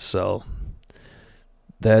 So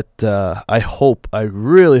that I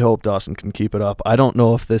really hope Dawson can keep it up. I don't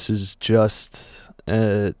know if this is just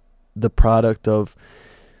the product of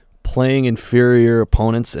playing inferior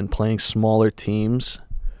opponents and playing smaller teams,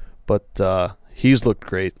 but he's looked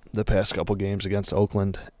great the past couple games against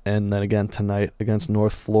Oakland, and then again tonight against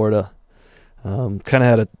North Florida. Kind of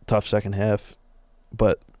had a tough second half,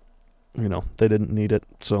 but they didn't need it.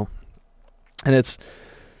 So, and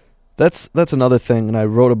that's another thing. And I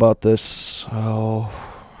wrote about this.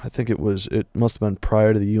 I think it must have been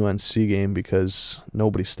prior to the UNC game, because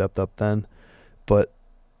nobody stepped up then. But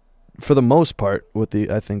for the most part,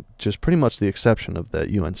 I think just pretty much the exception of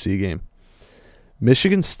that UNC game,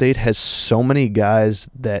 Michigan State has so many guys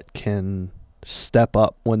that can step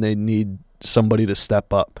up when they need somebody to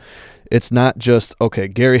step up. It's not just, okay,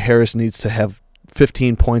 Gary Harris needs to have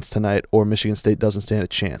 15 points tonight or Michigan State doesn't stand a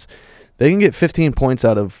chance. they can get 15 points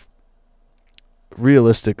out of,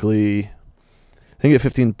 realistically, they can get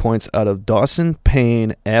 15 points out of Dawson,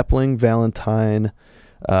 Payne, Appling, Valentine,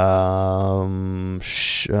 not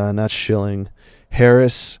Schilling,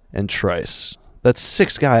 Harris, and Trice. That's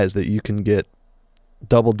 6 guys that you can get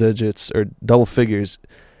double digits or double figures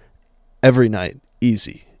every night,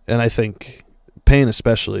 easy. And I think Payne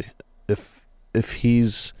especially, if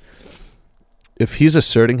he's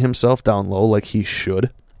asserting himself down low like he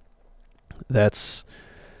should, that's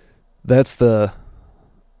 10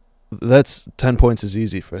 points is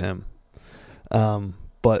easy for him.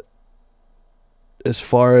 But as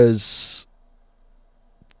far as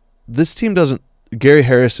this team doesn't, Gary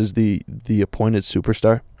Harris is the appointed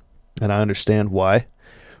superstar, and I understand why.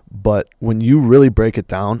 But when you really break it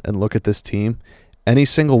down and look at this team, any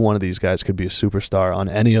single one of these guys could be a superstar on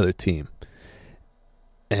any other team.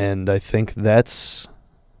 And I think that's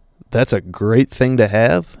a great thing to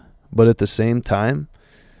have, but at the same time,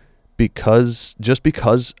 because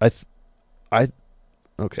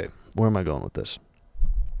okay, where am I going with this?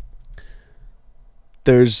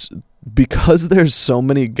 Because there's so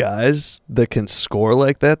many guys that can score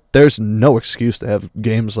like that, there's no excuse to have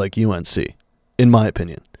games like UNC, in my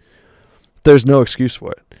opinion. There's no excuse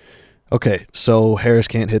for it. Okay, so Harris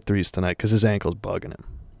can't hit threes tonight because his ankle's bugging him.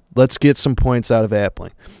 Let's get some points out of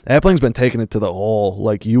Appling. Appling's been taking it to the hole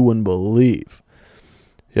like you wouldn't believe.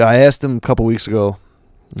 Yeah, I asked him a couple weeks ago.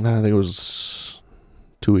 I think it was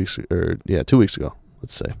 2 weeks ago. 2 weeks ago,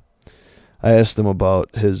 let's say. I asked him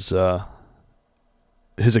about his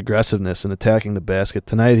aggressiveness in attacking the basket.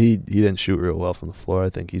 Tonight he didn't shoot real well from the floor. I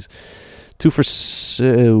think he's 2 for 6.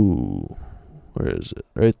 Where is it?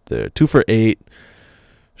 Right there. 2 for 8.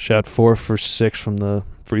 Shot 4 for 6 from the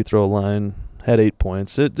free throw line. Had 8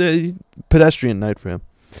 points. Pedestrian night for him.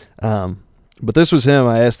 But this was him.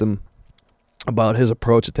 I asked him about his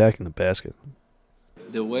approach attacking the basket.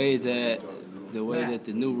 The way that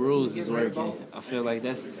the new rules is working, I feel like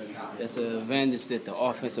that's an advantage that the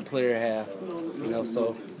offensive player have.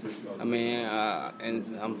 So I mean,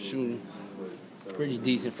 and I'm shooting pretty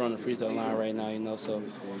decent from the free throw line right now. So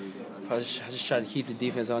I just try to keep the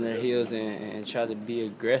defense on their heels and try to be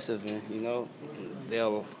aggressive, and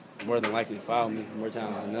they'll more than likely foul me more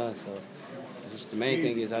times than none. So the main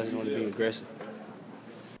thing is I just want to be aggressive.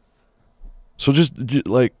 So just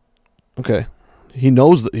like, okay, he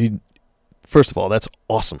knows that first of all, that's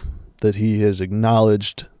awesome that he has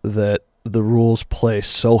acknowledged that the rules play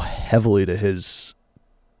so heavily to his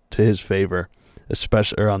favor,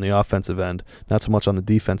 especially on the offensive end, not so much on the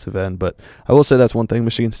defensive end. But I will say that's one thing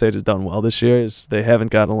Michigan State has done well this year is they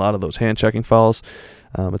haven't gotten a lot of those hand-checking fouls.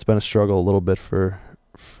 It's been a struggle a little bit for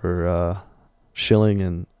Schilling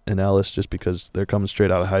and Ellis just because they're coming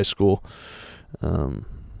straight out of high school,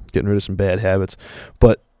 getting rid of some bad habits.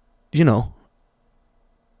 But,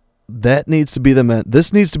 this needs to be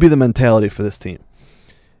the mentality for this team.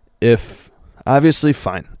 If obviously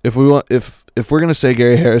fine. If we're going to say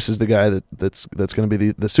Gary Harris is the guy that's going to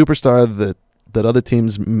be the superstar that other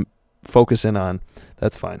teams focus in on,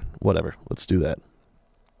 that's fine. Whatever. Let's do that.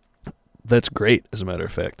 That's great, as a matter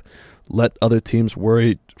of fact. Let other teams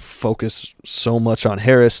focus so much on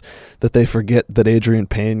Harris that they forget that Adrian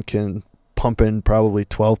Payne can pump in probably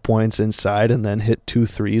 12 points inside and then hit 2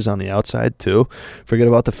 threes on the outside too. Forget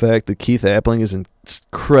about the fact that Keith Appling is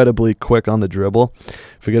incredibly quick on the dribble.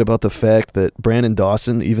 Forget about the fact that Brandon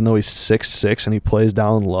Dawson, even though he's 6'6" and he plays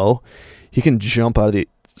down low, he can jump out of the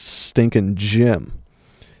stinking gym.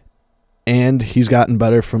 And he's gotten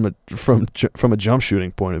better from a jump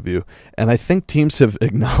shooting point of view. And I think teams have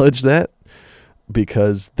acknowledged that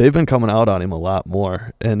because they've been coming out on him a lot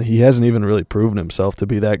more. And he hasn't even really proven himself to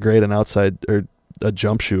be that great an outside or a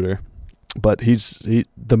jump shooter. But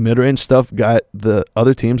the mid-range stuff, the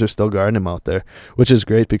other teams are still guarding him out there, which is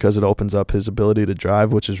great because it opens up his ability to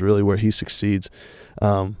drive, which is really where he succeeds.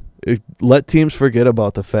 Let teams forget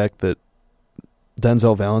about the fact that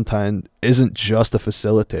Denzel Valentine isn't just a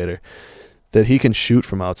facilitator, that he can shoot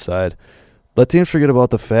from outside. Let teams forget about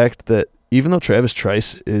the fact that even though Travis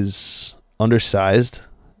Trice is undersized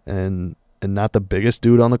and not the biggest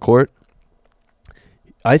dude on the court,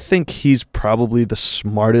 I think he's probably the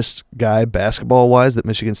smartest guy basketball-wise that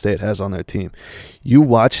Michigan State has on their team. You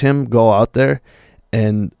watch him go out there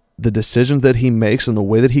and the decisions that he makes and the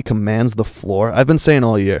way that he commands the floor. I've been saying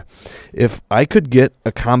all year, if I could get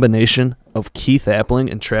a combination of Keith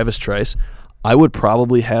Appling and Travis Trice, I would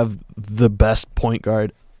probably have the best point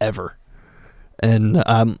guard ever. And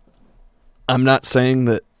I'm not saying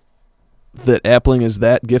that Appling is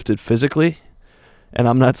that gifted physically, and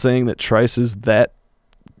I'm not saying that Trice is that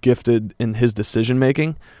gifted in his decision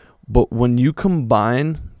making. But when you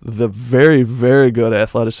combine the very, very good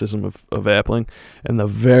athleticism of Appling and the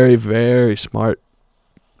very, very smart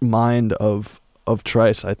mind of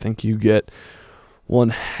Trice, I think you get one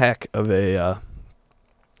heck of a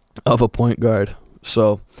point guard.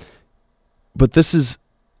 So, but this is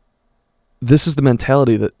the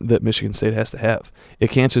mentality that Michigan State has to have. It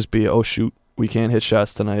can't just be, oh shoot, we can't hit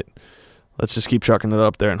shots tonight. Let's just keep chucking it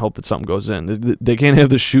up there and hope that something goes in. They can't have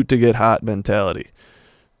the shoot to get hot mentality,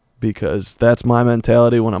 because that's my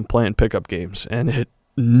mentality when I'm playing pickup games, and it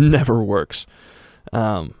never works.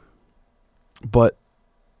 But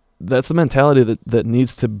that's the mentality that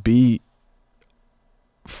needs to be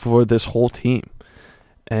for this whole team,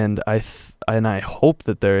 and I hope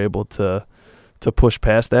that they're able to push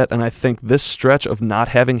past that. And I think this stretch of not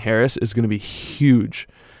having Harris is going to be huge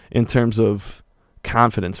in terms of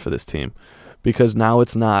confidence for this team, because now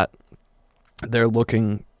it's not they're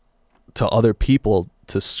looking to other people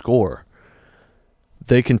to score.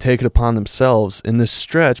 They can take it upon themselves in this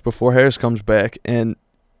stretch before Harris comes back, and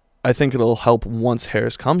I think it'll help once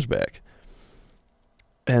Harris comes back.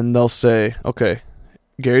 And they'll say, okay,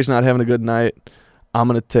 Gary's not having a good night. I'm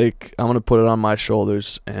gonna put it on my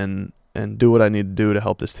shoulders and do what I need to do to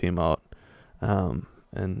help this team out.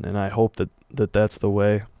 And I hope that's the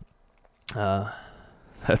way.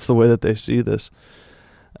 That's the way that they see this.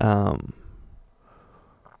 All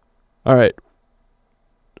right.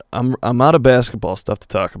 I'm out of basketball stuff to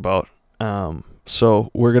talk about.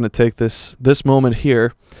 So we're gonna take this moment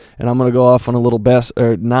here, and I'm gonna go off on a little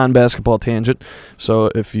non-basketball tangent.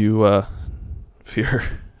 So if you're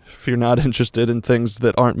not interested in things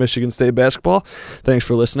that aren't Michigan State basketball, thanks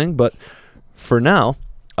for listening. But for now,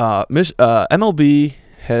 MLB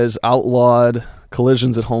has outlawed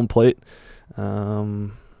collisions at home plate,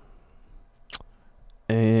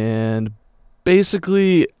 and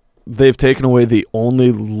basically they've taken away the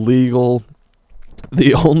only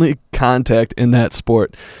contact in that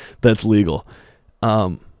sport that's legal.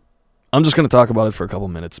 I'm just going to talk about it for a couple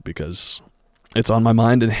minutes because it's on my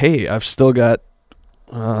mind, and hey, I've still got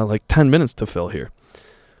like 10 minutes to fill here.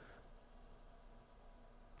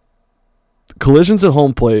 Collisions at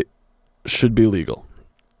home plate should be legal.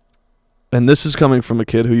 And this is coming from a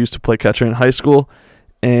kid who used to play catcher in high school,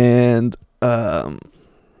 and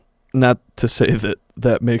not to say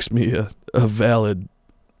that makes me a valid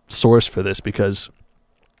source for this, because,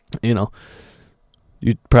 you know,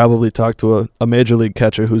 you'd probably talk to a major league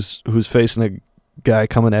catcher who's facing a guy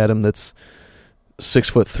coming at him that's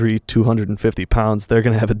 6'3", 250 pounds. They're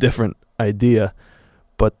going to have a different idea.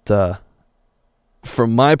 But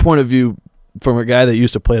from my point of view, from a guy that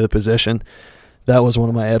used to play the position, that was one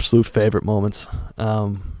of my absolute favorite moments.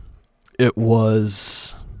 It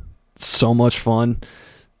was so much fun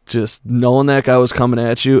just knowing that guy was coming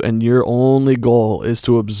at you, and your only goal is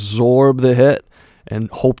to absorb the hit and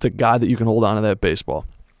hope to God that you can hold on to that baseball.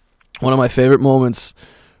 One of my favorite moments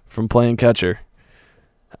from playing catcher,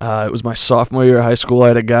 it was my sophomore year of high school. I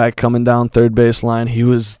had a guy coming down third base line. He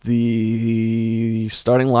was the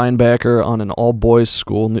starting linebacker on an all-boys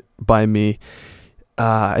school by me.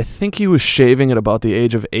 I think he was shaving at about the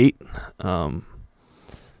age of 8.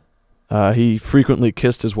 He frequently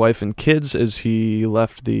kissed his wife and kids as he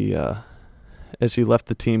left the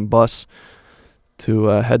team bus to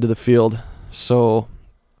head to the field. So,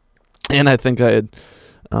 and I think I had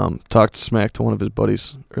talked smack to one of his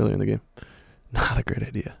buddies earlier in the game. Not a great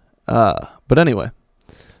idea. But anyway,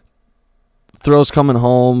 throws coming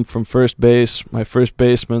home from first base. My first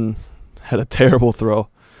baseman had a terrible throw.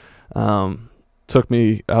 Took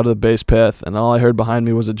me out of the base path, and all I heard behind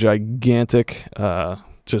me was a gigantic,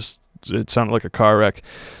 it sounded like a car wreck.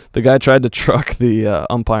 The guy tried to truck the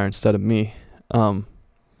umpire instead of me,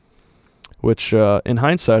 which in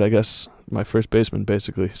hindsight, I guess my first baseman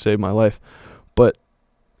basically saved my life. But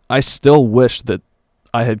I still wish that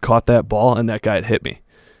I had caught that ball and that guy had hit me,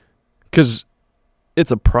 because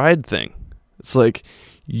it's a pride thing. It's like,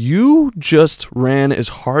 you just ran as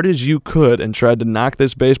hard as you could and tried to knock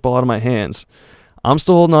this baseball out of my hands. I'm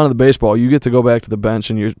still holding on to the baseball. You get to go back to the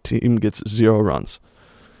bench, and your team gets 0 runs.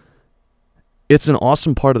 It's an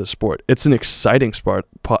awesome part of the sport. It's an exciting part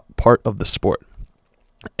of the sport.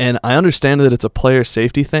 And I understand that it's a player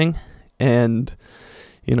safety thing. And,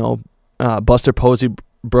 you know, Buster Posey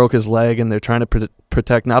broke his leg, and they're trying to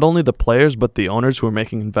protect not only the players but the owners who are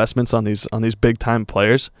making investments on these big-time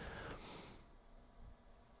players.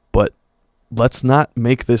 But let's not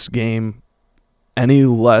make this game any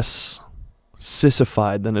less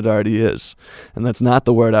sissified than it already is. And that's not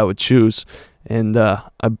the word I would choose. And I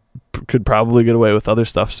could probably get away with other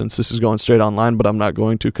stuff since this is going straight online, but I'm not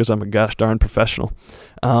going to, because I'm a gosh darn professional.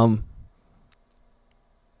 But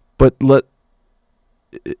But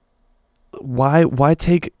why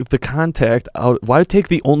take the contact out? Why take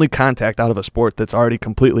the only contact out of a sport that's already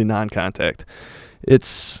completely non-contact?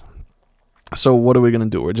 So what are we going to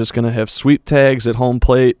do? We're just going to have sweep tags at home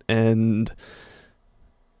plate, and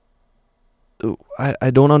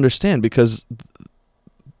I don't understand, because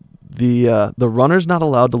the runner's not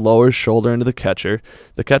allowed to lower his shoulder into the catcher.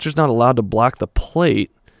 The catcher's not allowed to block the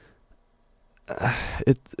plate.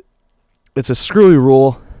 It's a screwy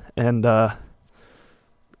rule, and I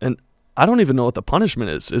don't even know what the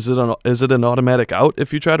punishment is. Is it an automatic out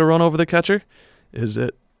if you try to run over the catcher? Is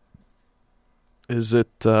it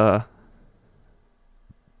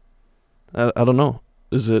I don't know.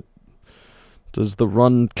 Does the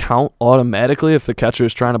run count automatically if the catcher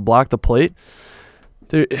is trying to block the plate?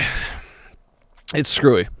 It's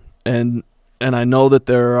screwy. And I know that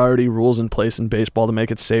there are already rules in place in baseball to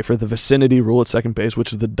make it safer. The vicinity rule at second base,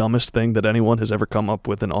 which is the dumbest thing that anyone has ever come up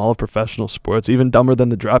with in all of professional sports, even dumber than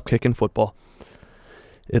the drop kick in football.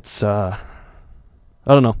 It's, I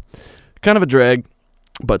don't know, kind of a drag.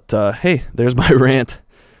 But, hey, there's my rant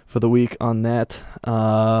for the week on that.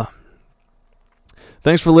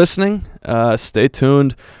 Thanks for listening. Stay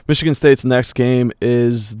tuned. Michigan State's next game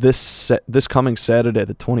is this coming Saturday,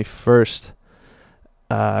 the 21st,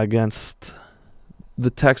 against the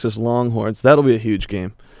Texas Longhorns. That'll be a huge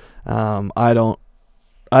game. I don't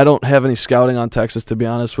have any scouting on Texas, to be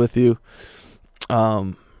honest with you.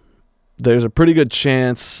 There's a pretty good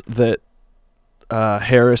chance that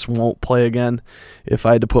Harris won't play again. If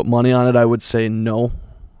I had to put money on it, I would say no,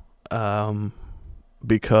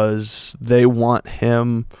 because they want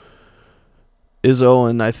him. Izzo,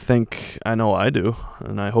 and I know I do,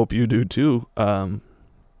 and I hope you do too.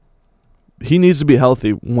 He needs to be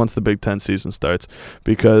healthy once the Big Ten season starts,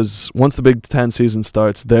 because once the Big Ten season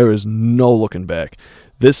starts, there is no looking back.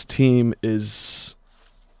 This team is,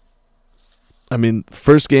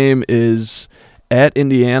 first game is at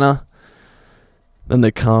Indiana, then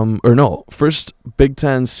they first Big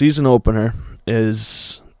Ten season opener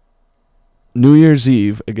is New Year's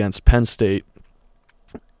Eve against Penn State,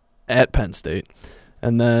 at Penn State,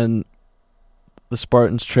 and then the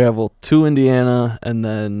Spartans travel to Indiana and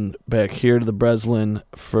then back here to the Breslin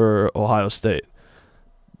for Ohio State.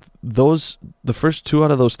 The first two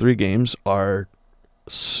out of those three games are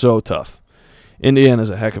so tough. Indiana's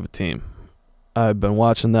a heck of a team. I've been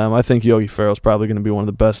watching them. I think Yogi Ferrell's probably going to be one of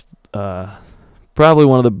the best,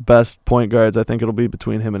 point guards. I think it'll be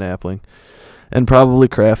between him and Appling, and probably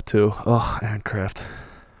Kraft too. Oh, Aaron Kraft.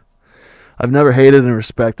 I've never hated and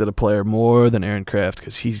respected a player more than Aaron Kraft,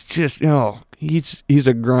 because he's just, he's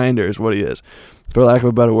a grinder is what he is, for lack of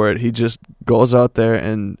a better word. He just goes out there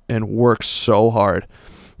and works so hard.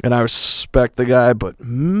 And I respect the guy, but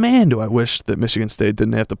man, do I wish that Michigan State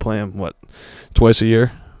didn't have to play him, twice a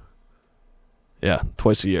year? Yeah,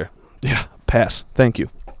 twice a year. Yeah, pass. Thank you.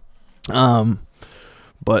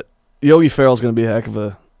 But Yogi Ferrell's going to be a heck of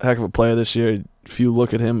a player this year. If you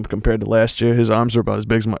look at him compared to last year, his arms are about as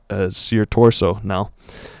big as your torso now,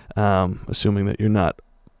 assuming that you're not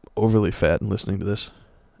overly fat and listening to this.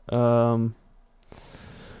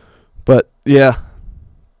 But, yeah,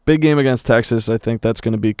 big game against Texas. I think that's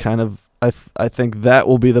going to be kind of I think that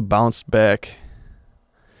will be the bounce back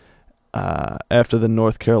after the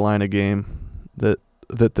North Carolina game that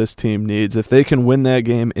this team needs. If they can win that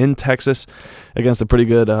game in Texas against a pretty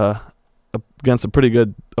good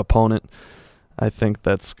opponent, I think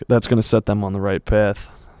that's going to set them on the right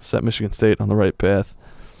path, set Michigan State on the right path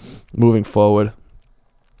moving forward.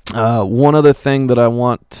 One other thing that I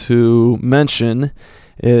want to mention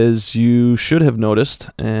is you should have noticed,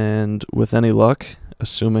 and with any luck,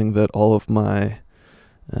 assuming that all of my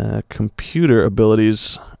computer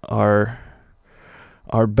abilities are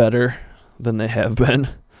better than they have been,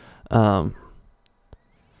 I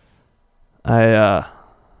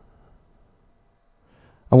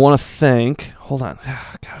want to thank, hold on,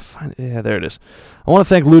 gotta find it. Yeah, there it is. I want to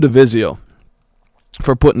thank Lou DeVizio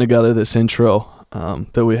for putting together this intro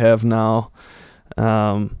that we have now.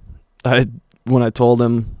 When I told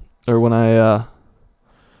him, or when I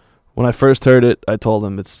first heard it, I told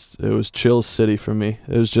him it was Chill City for me.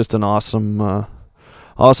 It was just an awesome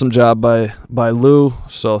job by Lou.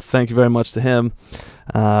 So thank you very much to him.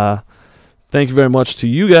 Thank you very much to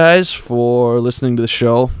you guys for listening to the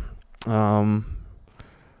show.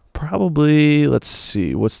 Probably, let's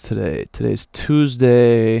see, what's today? Today's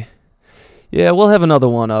Tuesday. Yeah, we'll have another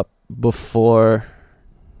one up before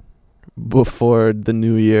the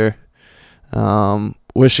new year.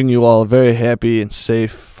 Wishing you all a very happy and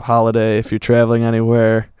safe holiday if you're traveling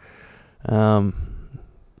anywhere.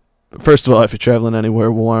 First of all, if you're traveling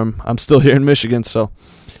anywhere warm, I'm still here in Michigan, so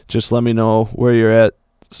just let me know where you're at,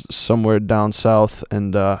 somewhere down south,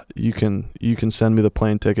 and you can send me the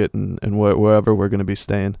plane ticket and wherever we're going to be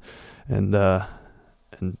staying, and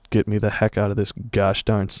get me the heck out of this gosh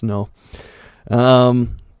darn snow. But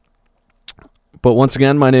once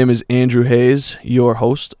again, my name is Andrew Hayes, your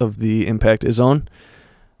host of the Impact Izzone.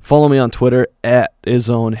 Follow me on Twitter at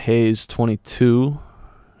IzzoneHayes22,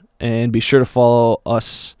 and be sure to follow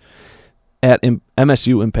us at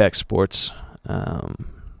MSU Impact Sports.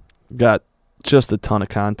 Got just a ton of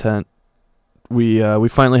content. We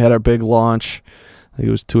finally had our big launch. I think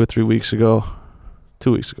it was 2 or 3 weeks ago.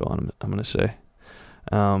 2 weeks ago, I'm going to say.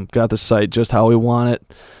 Got the site just how we want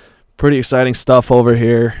it. Pretty exciting stuff over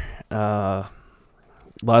here.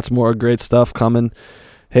 Lots more great stuff coming.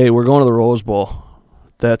 Hey, we're going to the Rose Bowl.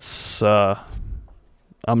 That's I'm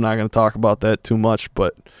not going to talk about that too much,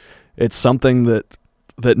 but it's something that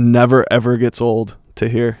never ever gets old to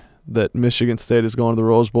hear, that Michigan State is going to the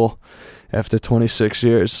Rose Bowl after 26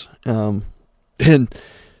 years. And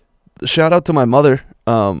shout out to my mother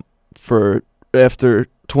for, after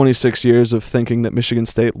 26 years of thinking that Michigan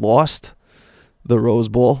State lost the Rose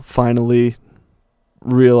Bowl, finally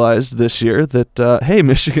realized this year that, hey,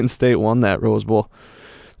 Michigan State won that Rose Bowl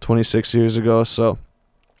 26 years ago. So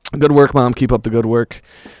good work, Mom. Keep up the good work.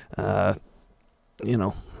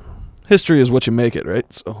 History is what you make it,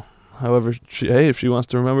 right? So however, if she wants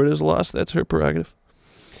to remember it as a loss, that's her prerogative.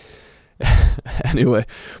 Anyway,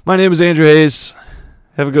 my name is Andrew Hayes.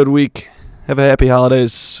 Have a good week. Have a happy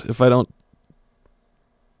holidays if I don't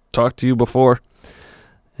talk to you before.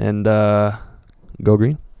 And go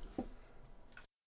green.